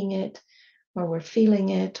seeing it, or we're feeling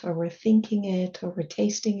it, or we're thinking it, or we're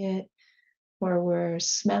tasting it, or we're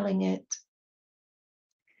smelling it.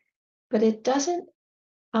 But it doesn't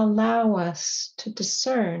allow us to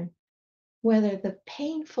discern whether the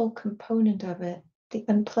painful component of it, the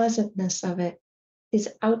unpleasantness of it, is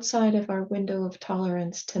outside of our window of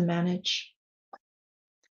tolerance to manage.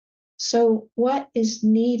 So what is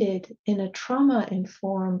needed in a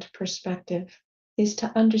trauma-informed perspective is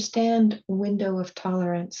to understand window of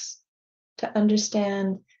tolerance, to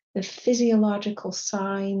understand the physiological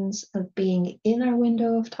signs of being in our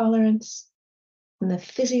window of tolerance and the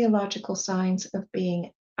physiological signs of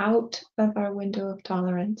being out of our window of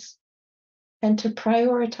tolerance, and to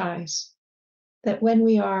prioritize that when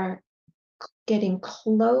we are getting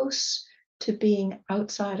close to being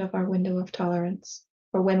outside of our window of tolerance,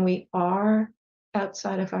 or when we are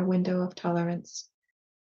outside of our window of tolerance,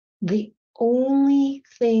 the only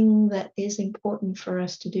thing that is important for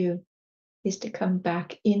us to do is to come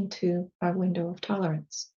back into our window of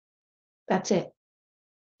tolerance. That's it.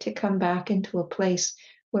 To come back into a place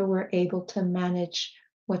where we're able to manage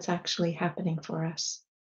what's actually happening for us.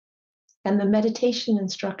 And the meditation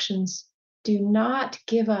instructions do not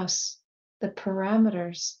give us the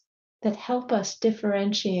parameters that help us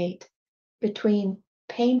differentiate between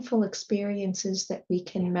painful experiences that we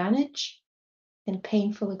can manage and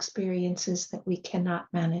painful experiences that we cannot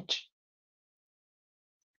manage.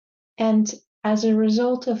 And as a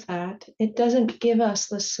result of that, it doesn't give us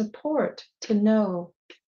the support to know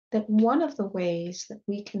that one of the ways that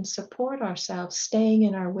we can support ourselves staying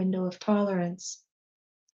in our window of tolerance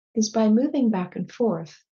is by moving back and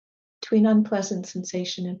forth between unpleasant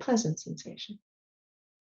sensation and pleasant sensation.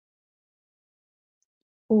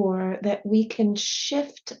 Or that we can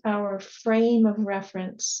shift our frame of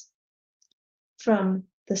reference from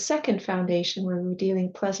the second foundation where we're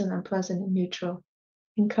dealing pleasant, unpleasant, and neutral,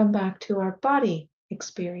 and come back to our body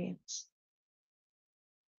experience.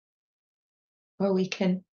 Or we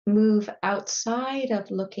can move outside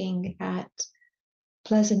of looking at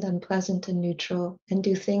pleasant, unpleasant, and neutral and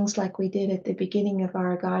do things like we did at the beginning of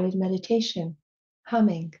our guided meditation,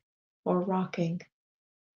 humming or rocking.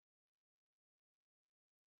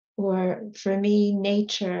 Or for me,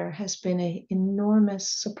 nature has been an enormous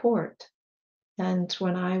support. And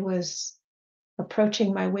when I was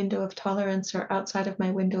approaching my window of tolerance or outside of my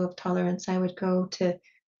window of tolerance, I would go to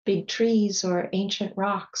big trees or ancient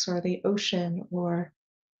rocks or the ocean or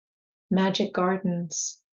magic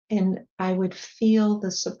gardens. And I would feel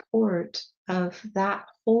the support of that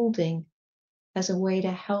holding as a way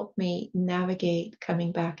to help me navigate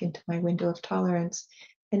coming back into my window of tolerance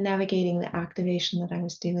and navigating the activation that I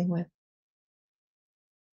was dealing with.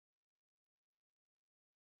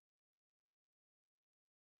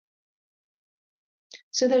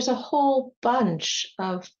 So there's a whole bunch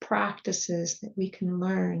of practices that we can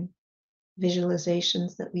learn,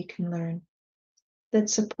 visualizations that we can learn, that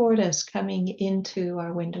support us coming into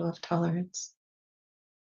our window of tolerance.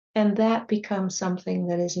 And that becomes something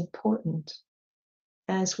that is important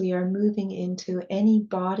as we are moving into any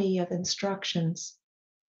body of instructions,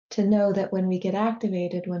 to know that when we get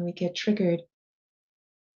activated, when we get triggered,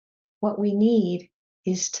 what we need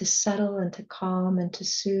is to settle and to calm and to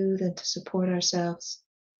soothe and to support ourselves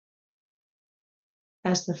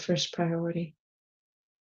as the first priority.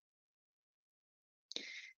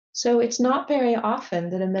 So it's not very often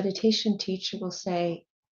that a meditation teacher will say,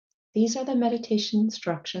 these are the meditation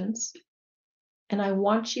instructions, and I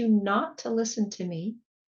want you not to listen to me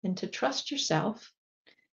and to trust yourself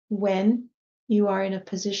when you are in a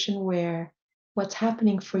position where what's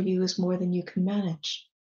happening for you is more than you can manage.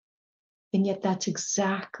 And yet that's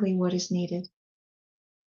exactly what is needed.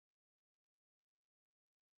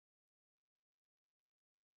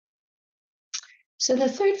 So the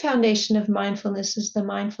third foundation of mindfulness is the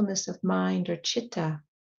mindfulness of mind, or citta.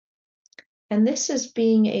 And this is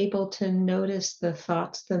being able to notice the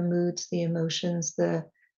thoughts, the moods, the emotions, the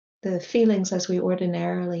feelings as we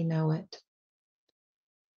ordinarily know it.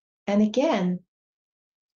 And again,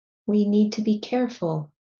 we need to be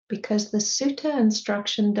careful because the sutta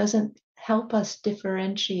instruction doesn't help us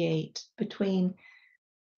differentiate between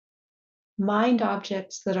mind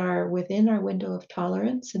objects that are within our window of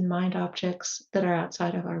tolerance and mind objects that are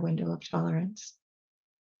outside of our window of tolerance.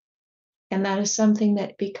 And that is something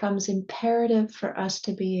that becomes imperative for us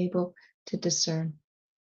to be able to discern.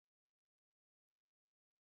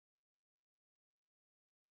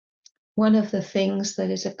 One of the things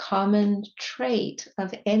that is a common trait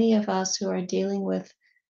of any of us who are dealing with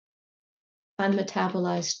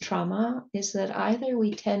unmetabolized trauma is that either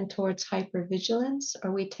we tend towards hypervigilance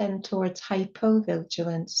or we tend towards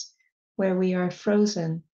hypovigilance, where we are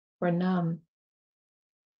frozen or numb.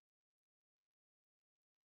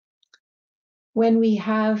 When we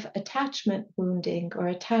have attachment wounding or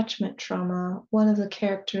attachment trauma, one of the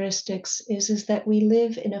characteristics is that we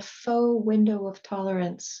live in a faux window of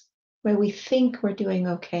tolerance where we think we're doing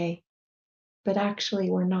okay, but actually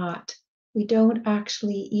we're not. We don't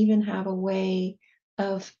actually even have a way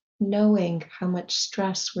of knowing how much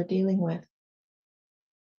stress we're dealing with.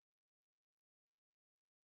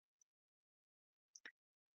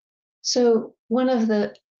 So one of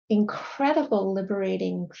the incredible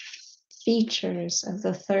liberating features of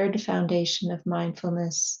the third foundation of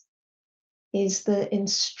mindfulness is the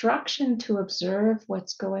instruction to observe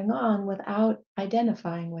what's going on without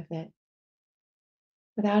identifying with it,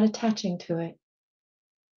 without attaching to it.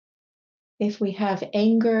 If we have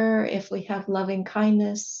anger, if we have loving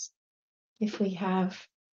kindness, if we have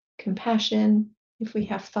compassion, if we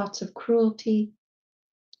have thoughts of cruelty,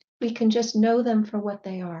 we can just know them for what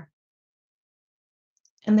they are.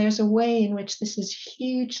 And there's a way in which this is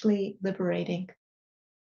hugely liberating.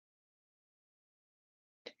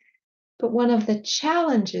 But one of the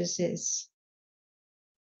challenges is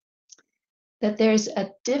that there's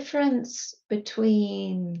a difference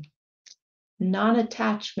between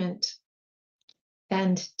non-attachment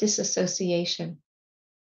and disassociation.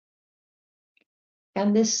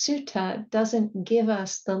 And this sutta doesn't give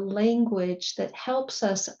us the language that helps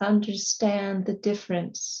us understand the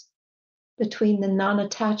difference between the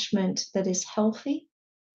non-attachment that is healthy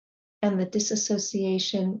and the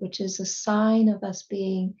disassociation, which is a sign of us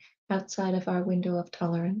being outside of our window of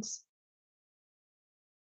tolerance.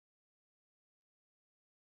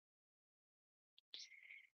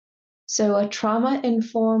 So a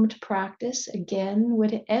trauma-informed practice, again,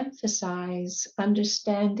 would emphasize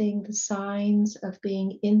understanding the signs of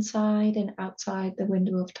being inside and outside the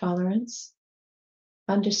window of tolerance,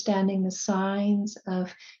 understanding the signs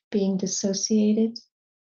of being dissociated,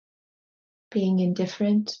 being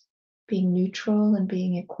indifferent, being neutral, and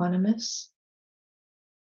being equanimous,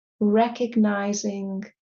 recognizing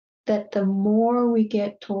that the more we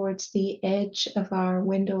get towards the edge of our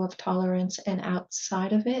window of tolerance and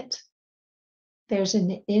outside of it, there's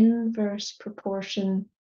an inverse proportion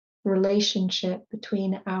relationship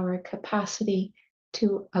between our capacity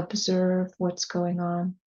to observe what's going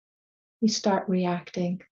on. We start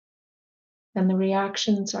reacting, and the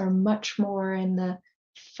reactions are much more in the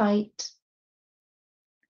fight,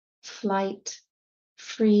 flight,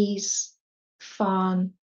 freeze,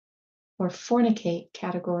 fawn, or fornicate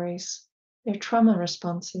categories. They're trauma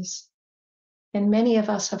responses. And many of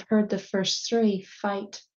us have heard the first three,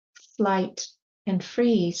 fight, flight, and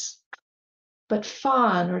freeze. But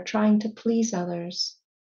fawn, or trying to please others,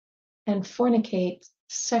 and fornicate,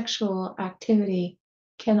 sexual activity,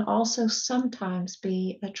 can also sometimes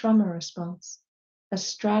be a trauma response, a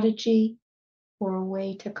strategy or a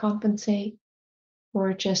way to compensate,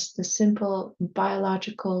 or just the simple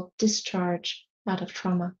biological discharge out of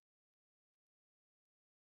trauma.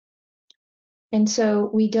 And so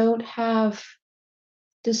we don't have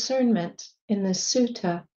discernment in the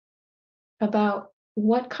sutta about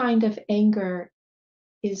what kind of anger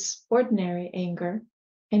is ordinary anger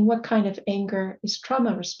and what kind of anger is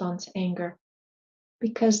trauma response anger,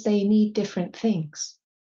 because they need different things.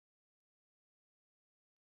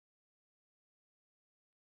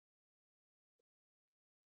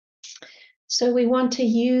 So we want to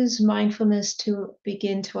use mindfulness to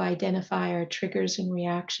begin to identify our triggers and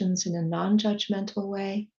reactions in a non-judgmental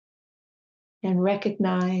way, and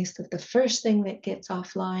recognize that the first thing that gets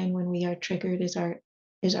offline when we are triggered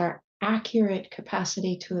is our accurate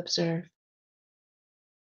capacity to observe.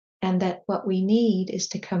 And that what we need is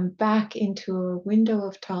to come back into a window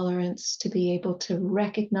of tolerance to be able to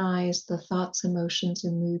recognize the thoughts, emotions,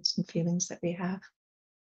 and moods and feelings that we have.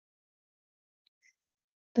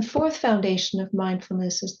 The fourth foundation of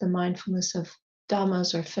mindfulness is the mindfulness of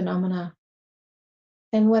dhammas or phenomena.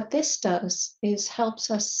 And what this does is helps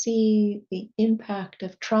us see the impact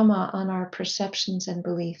of trauma on our perceptions and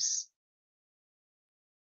beliefs.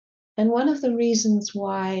 And one of the reasons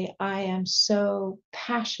why I am so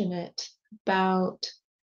passionate about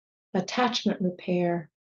attachment repair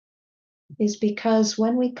is because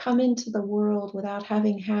when we come into the world without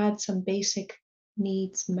having had some basic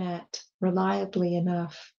needs met reliably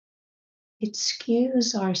enough, it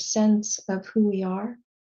skews our sense of who we are.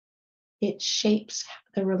 It shapes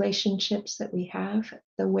the relationships that we have,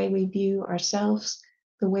 the way we view ourselves,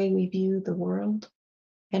 the way we view the world,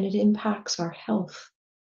 and it impacts our health.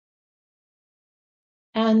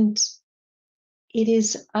 And it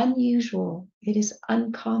is unusual, it is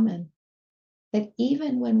uncommon that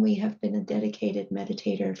even when we have been a dedicated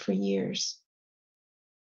meditator for years,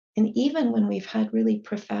 and even when we've had really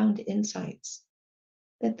profound insights,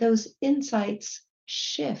 that those insights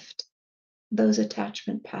shift those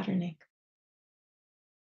attachment patterning.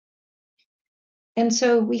 And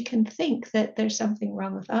so we can think that there's something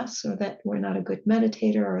wrong with us, or that we're not a good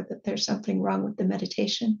meditator, or that there's something wrong with the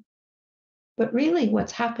meditation. But really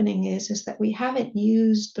what's happening is that we haven't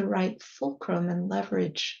used the right fulcrum and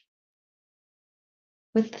leverage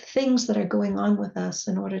with the things that are going on with us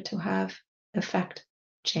in order to have effect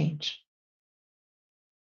change.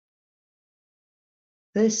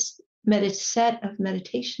 This set of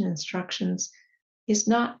meditation instructions is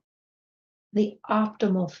not the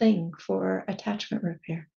optimal thing for attachment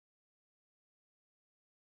repair.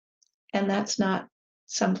 And that's not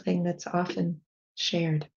something that's often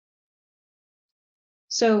shared.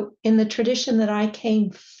 So in the tradition that I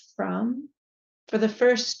came from, for the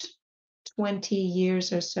first 20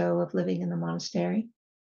 years or so of living in the monastery,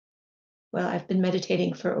 well, I've been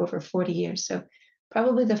meditating for over 40 years, so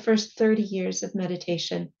probably the first 30 years of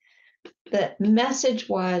meditation, the message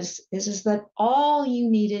is that all you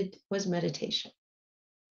needed was meditation.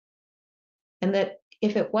 And that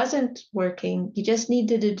if it wasn't working, you just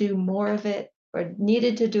needed to do more of it, or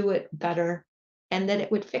needed to do it better, and that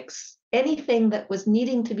it would fix anything that was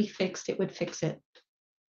needing to be fixed, it would fix it.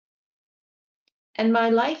 And my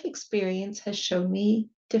life experience has shown me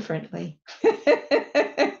differently.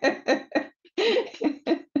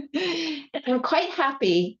 I'm quite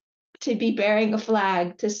happy to be bearing a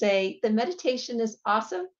flag to say the meditation is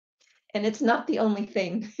awesome, and it's not the only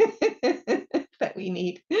thing that we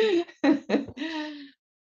need.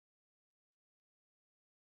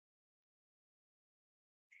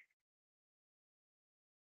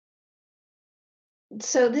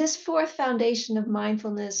 So this fourth foundation of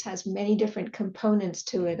mindfulness has many different components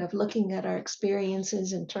to it, of looking at our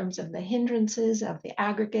experiences in terms of the hindrances, of the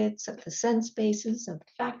aggregates, of the sense bases, of the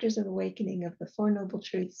factors of awakening, of the Four Noble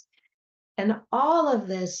Truths. And all of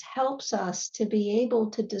this helps us to be able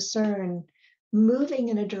to discern moving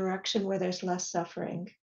in a direction where there's less suffering,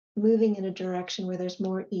 moving in a direction where there's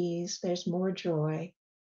more ease, there's more joy,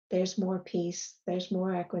 there's more peace, there's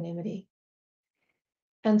more equanimity.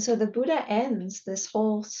 And so the Buddha ends this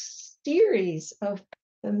whole series of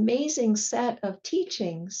amazing set of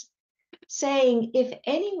teachings saying, if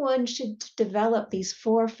anyone should develop these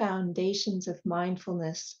four foundations of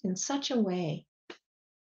mindfulness in such a way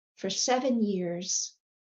for 7 years,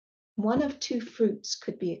 one of two fruits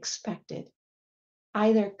could be expected: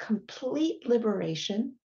 either complete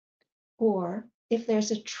liberation, or if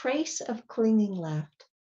there's a trace of clinging left,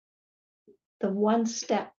 the one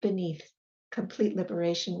step beneath complete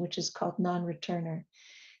liberation, which is called non-returner.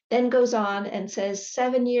 Then goes on and says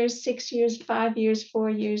 7 years, 6 years, 5 years, 4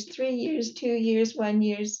 years, 3 years, 2 years, 1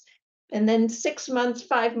 year, and then 6 months,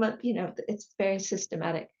 5 months, it's very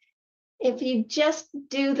systematic. If you just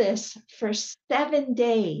do this for 7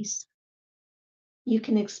 days, you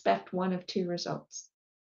can expect one of two results: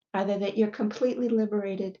 either that you're completely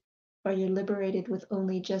liberated, or you're liberated with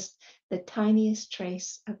only just the tiniest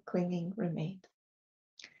trace of clinging remained.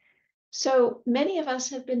 So many of us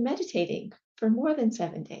have been meditating for more than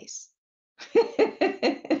 7 days.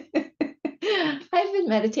 I've been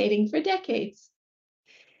meditating for decades.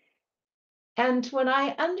 And when I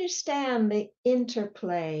understand the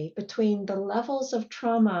interplay between the levels of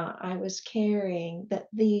trauma I was carrying, that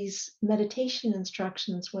these meditation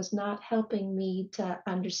instructions was not helping me to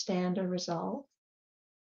understand or resolve,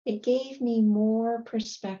 it gave me more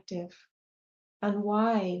perspective on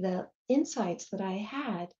why the insights that I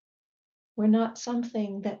had were not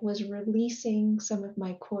something that was releasing some of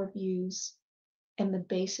my core views and the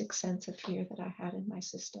basic sense of fear that I had in my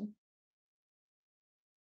system.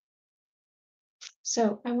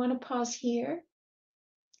 So I want to pause here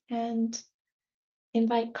and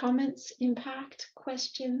invite comments, impact,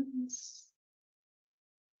 questions.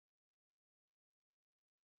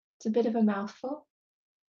 It's a bit of a mouthful.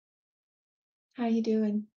 How you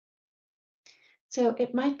doing? So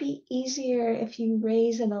it might be easier if you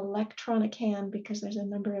raise an electronic hand because there's a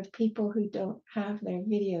number of people who don't have their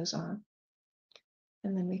videos on.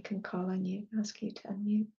 And then we can call on you, ask you to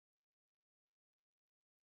unmute.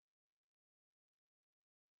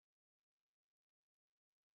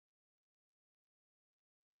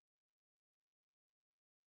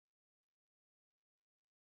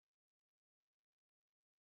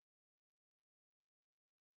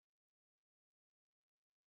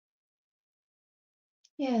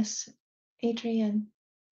 Yes, Adrienne.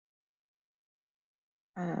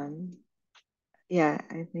 Yeah,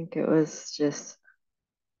 I think it was just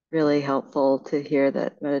really helpful to hear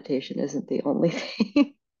that meditation isn't the only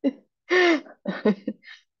thing.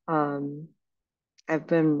 um, I've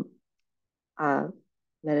been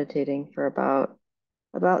meditating for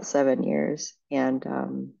about 7 years, and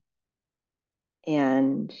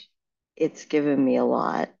it's given me a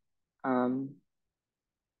lot. Um,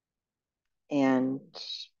 and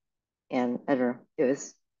and I don't know,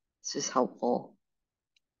 it's just helpful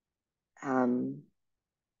um,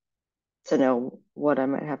 to know what I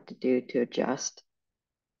might have to do to adjust.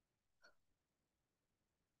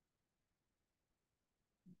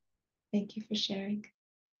 Thank you for sharing.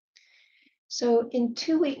 So in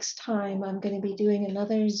 2 weeks' time, I'm going to be doing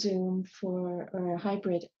another Zoom or a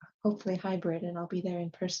hybrid, hopefully hybrid, and I'll be there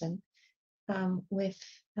in person with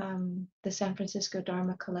the San Francisco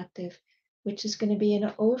Dharma Collective, which is going to be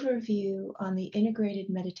an overview on the integrated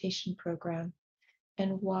meditation program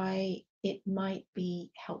and why it might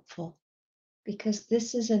be helpful. Because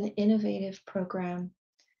this is an innovative program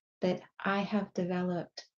that I have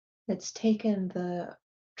developed that's taken the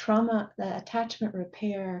trauma, the attachment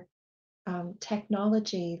repair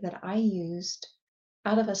technology that I used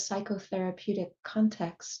out of a psychotherapeutic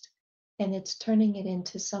context, and it's turning it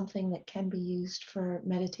into something that can be used for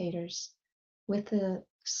meditators with the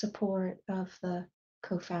support of the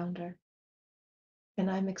co-founder. And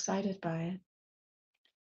I'm excited by it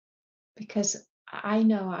because I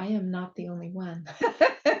know I am not the only one.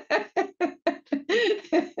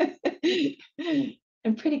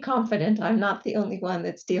 I'm pretty confident I'm not the only one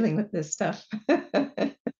that's dealing with this stuff.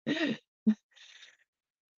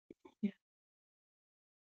 Yeah.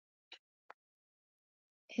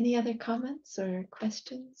 Any other comments or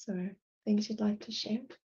questions or things you'd like to share?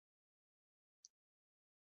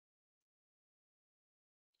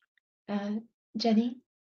 Jenny?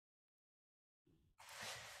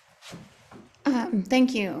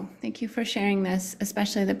 Thank you. Thank you for sharing this,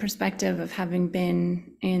 especially the perspective of having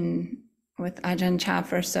been in with Ajahn Chah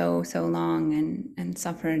for so long and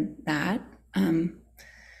suffered that.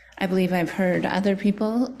 I believe I've heard other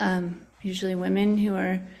people, usually women who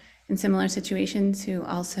are in similar situations, who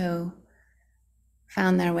also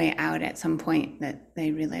found their way out at some point that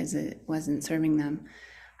they realized it wasn't serving them.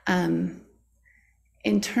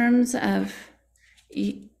 In terms of,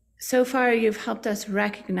 so far you've helped us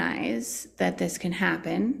recognize that this can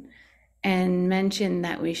happen and mention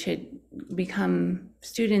that we should become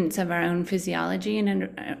students of our own physiology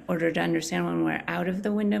in order to understand when we're out of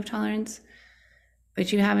the window of tolerance.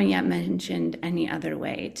 But you haven't yet mentioned any other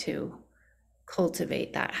way to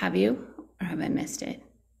cultivate that, have you? Or have I missed it?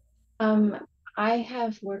 I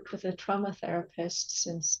have worked with a trauma therapist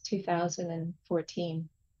since 2014,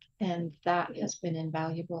 and that has been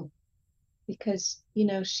invaluable because, you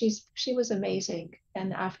know, she was amazing.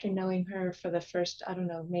 And after knowing her for the first, I don't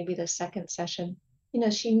know, maybe the second session, you know,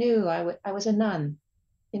 she knew I was a nun.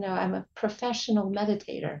 You know, I'm a professional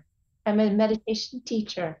meditator. I'm a meditation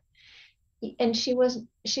teacher. And she was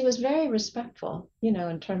very respectful, you know,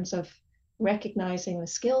 in terms of recognizing the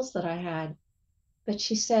skills that I had. But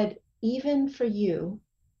she said, even for you,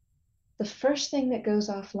 the first thing that goes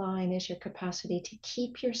offline is your capacity to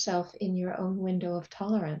keep yourself in your own window of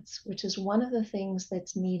tolerance, which is one of the things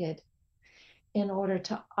that's needed in order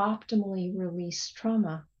to optimally release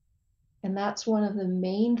trauma. And that's one of the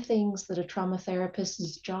main things that a trauma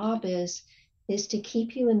therapist's job is to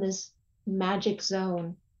keep you in this magic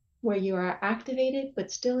zone where you are activated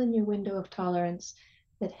but still in your window of tolerance,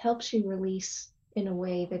 that helps you release in a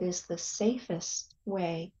way that is the safest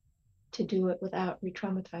way to do it without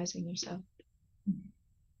re-traumatizing yourself.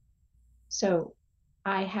 So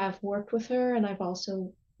I have worked with her, and I've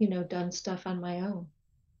also, done stuff on my own.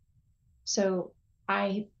 So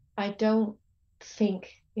I don't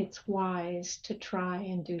think it's wise to try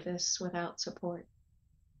and do this without support.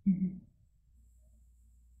 Mm-hmm.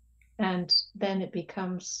 And then it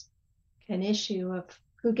becomes an issue of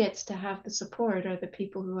who gets to have the support, or the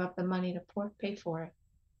people who have the money to pay for it.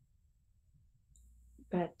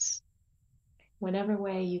 But whatever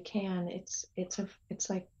way you can, it's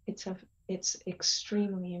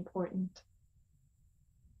extremely important.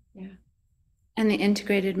 Yeah. And the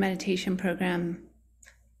integrated meditation program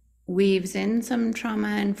weaves in some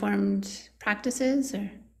trauma-informed practices,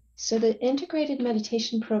 or? So the integrated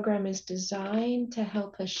meditation program is designed to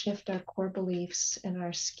help us shift our core beliefs and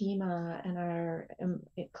our schema and our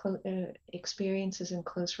experiences in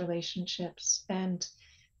close relationships. And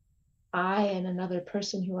I and another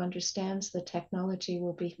person who understands the technology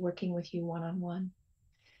will be working with you one-on-one.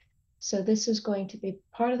 So this is going to be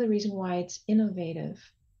part of the reason why it's innovative,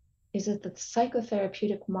 is that the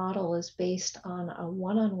psychotherapeutic model is based on a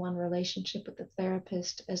one-on-one relationship with the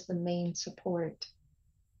therapist as the main support.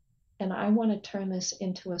 And I want to turn this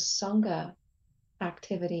into a Sangha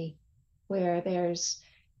activity where there's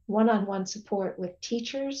one-on-one support with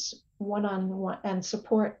teachers, one-on-one, and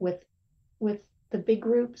support with the big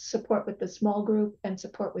group, support with the small group, and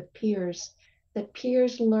support with peers, that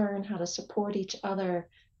peers learn how to support each other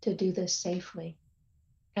to do this safely.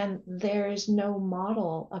 And there is no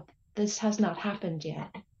model of this, has not happened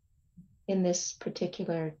yet in this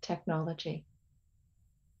particular technology.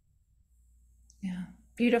 Yeah,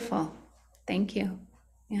 beautiful. Thank you.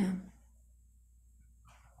 Yeah.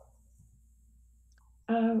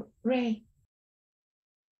 Ray.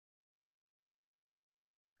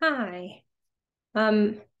 Hi.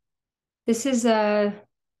 This is a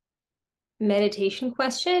meditation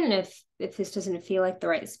question, and if this doesn't feel like the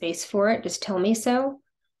right space for it, just tell me so.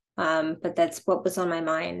 But that's what was on my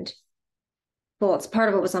mind. Well, it's part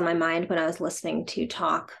of what was on my mind when I was listening to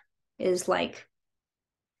talk, is like,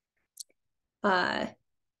 I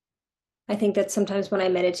think that sometimes when I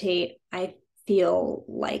meditate, I feel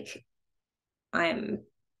like I'm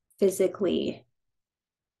physically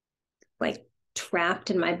like trapped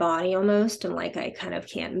in my body almost, and like I kind of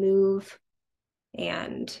can't move.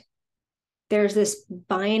 And there's this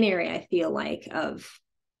binary, I feel like, of,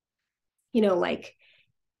 like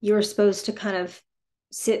you're supposed to kind of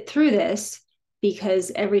sit through this,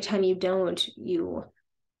 because every time you don't, you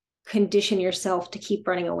condition yourself to keep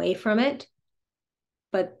running away from it.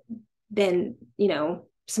 But then,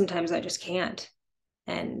 sometimes I just can't.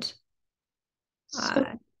 And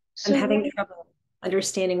I'm having trouble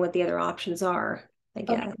understanding what the other options are, I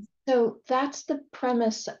guess. Okay. So that's the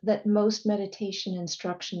premise that most meditation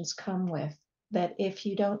instructions come with, that if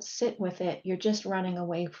you don't sit with it, you're just running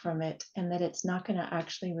away from it, and that it's not going to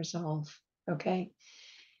actually resolve. Okay.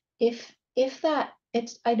 If that,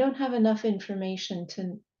 I don't have enough information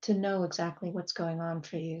to know exactly what's going on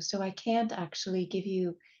for you. So I can't actually give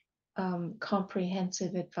you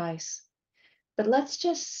comprehensive advice. But let's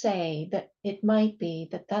just say that it might be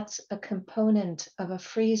that that's a component of a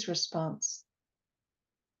freeze response.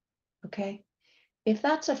 Okay. If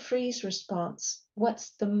that's a freeze response,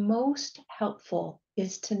 what's the most helpful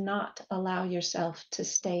is to not allow yourself to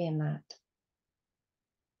stay in that.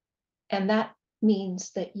 And that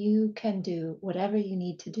means that you can do whatever you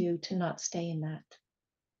need to do to not stay in that,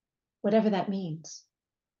 whatever that means.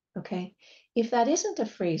 Okay. If that isn't a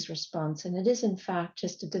freeze response, and it is in fact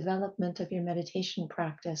just a development of your meditation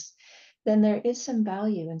practice, then there is some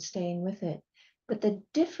value in staying with it. But the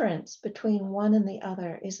difference between one and the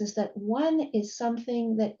other is that one is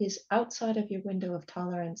something that is outside of your window of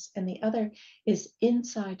tolerance, and the other is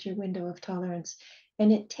inside your window of tolerance.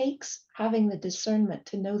 And it takes having the discernment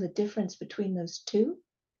to know the difference between those two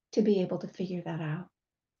to be able to figure that out.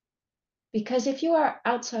 Because if you are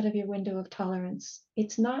outside of your window of tolerance,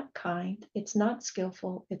 it's not kind, it's not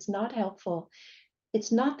skillful, it's not helpful.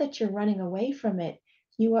 It's not that you're running away from it.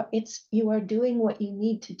 You are doing what you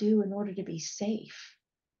need to do in order to be safe.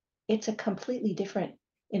 It's a completely different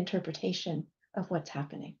interpretation of what's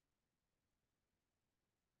happening.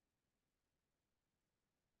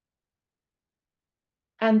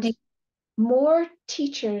 And more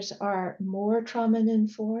teachers are more trauma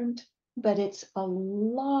informed, but it's a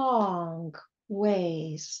long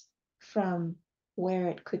ways from where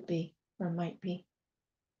it could be or might be.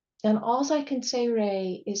 And all I can say,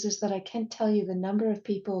 Ray, is that I can't tell you the number of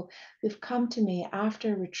people who've come to me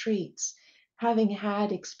after retreats, having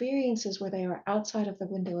had experiences where they were outside of the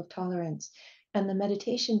window of tolerance, and the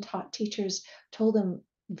meditation teachers told them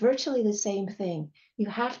virtually the same thing. You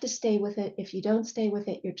have to stay with it. If you don't stay with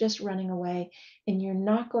it, you're just running away, and you're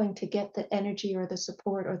not going to get the energy or the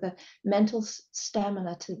support or the mental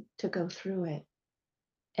stamina to go through it.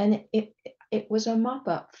 And it was a mop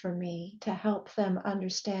up for me to help them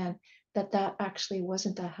understand that that actually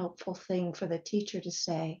wasn't a helpful thing for the teacher to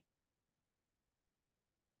say.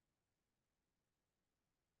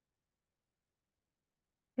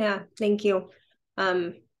 Yeah, thank you.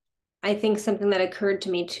 I think something that occurred to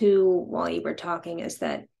me too while you were talking is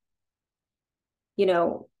that, you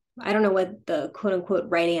know, I don't know what the quote unquote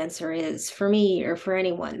right answer is for me or for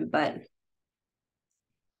anyone, but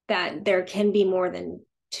that there can be more than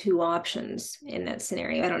two options in that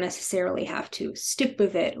scenario. I don't necessarily have to stick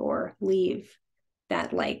with it or leave.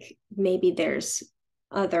 That, like, maybe there's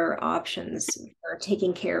other options for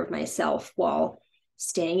taking care of myself while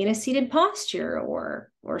staying in a seated posture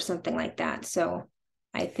or something like that. So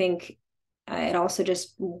I think it also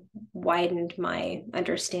just widened my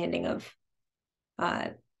understanding of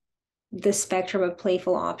the spectrum of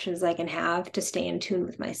playful options I can have to stay in tune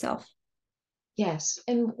with myself. Yes.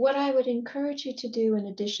 And what I would encourage you to do, in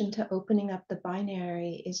addition to opening up the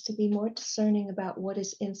binary, is to be more discerning about what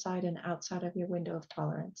is inside and outside of your window of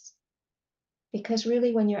tolerance. Because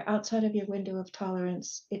really, when you're outside of your window of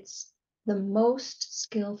tolerance, it's the most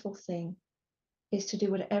skillful thing is to do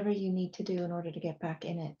whatever you need to do in order to get back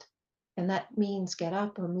in it. And that means get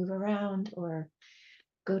up or move around or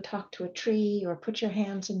go talk to a tree or put your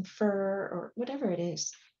hands in fur or whatever it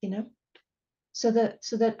is, you know? So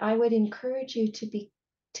that I would encourage you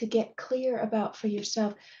to get clear about for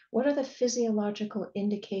yourself, what are the physiological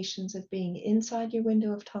indications of being inside your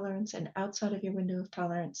window of tolerance and outside of your window of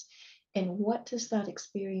tolerance? And what does that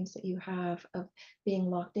experience that you have of being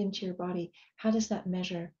locked into your body, how does that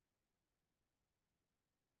measure?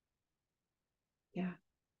 Yeah.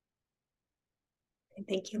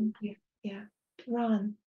 Thank you. Yeah.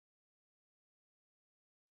 Ron.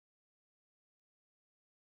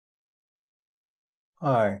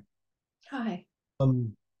 Hi. Hi.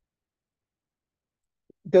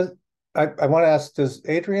 Does I want to ask, does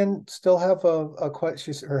Adrienne still have a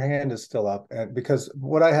question? Her hand is still up, and because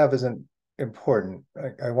what I have isn't important,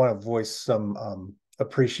 I want to voice some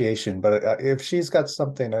appreciation. But if she's got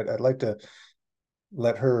something, I'd like to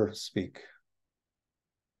let her speak.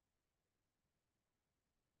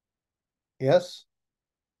 Yes.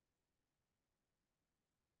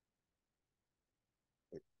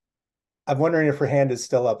 I'm wondering if her hand is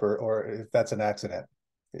still up, or if that's an accident.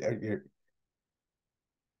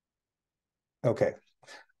 Okay.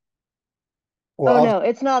 Well, Oh no,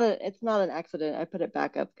 it's not an accident. I put it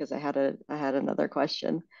back up because I had another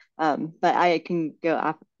question. But I can go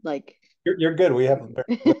after, like you're good. We have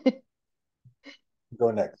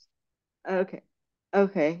go next. okay.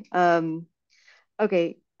 Okay.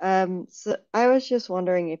 Okay. So I was just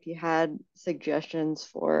wondering if you had suggestions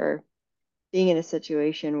for being in a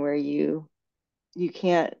situation where you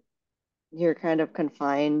can't, you're kind of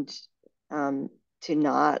confined to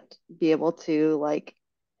not be able to like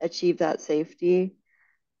achieve that safety.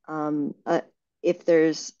 If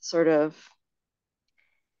there's sort of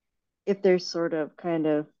kind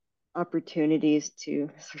of opportunities to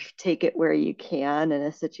sort of take it where you can in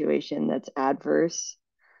a situation that's adverse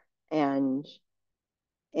and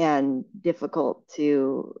difficult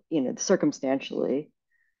to, circumstantially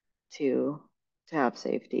to have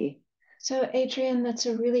safety. So, Adrienne, that's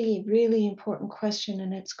a really, really important question,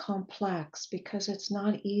 and it's complex because it's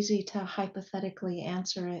not easy to hypothetically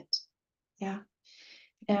answer it. Yeah.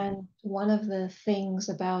 And one of the things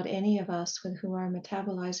about any of us who are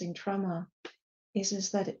metabolizing trauma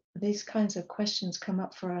is that these kinds of questions come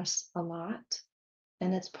up for us a lot.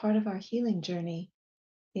 And it's part of our healing journey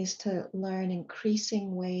is to learn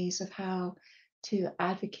increasing ways of how to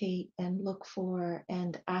advocate and look for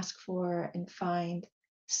and ask for and find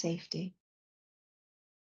safety.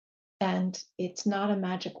 And it's not a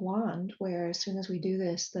magic wand where as soon as we do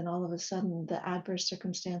this, then all of a sudden the adverse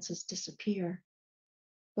circumstances disappear.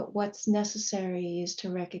 But what's necessary is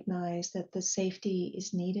to recognize that the safety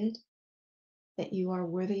is needed, that you are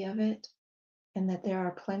worthy of it, and that there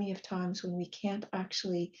are plenty of times when we can't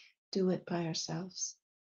actually do it by ourselves.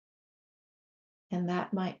 And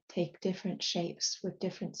that might take different shapes with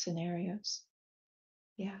different scenarios.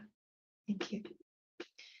 Yeah, thank you.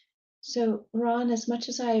 So, Ron, as much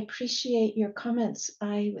as I appreciate your comments,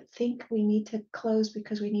 I would think we need to close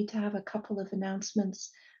because we need to have a couple of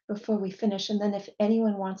announcements before we finish. And then if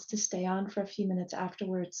anyone wants to stay on for a few minutes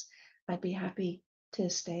afterwards, I'd be happy to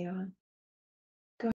stay on.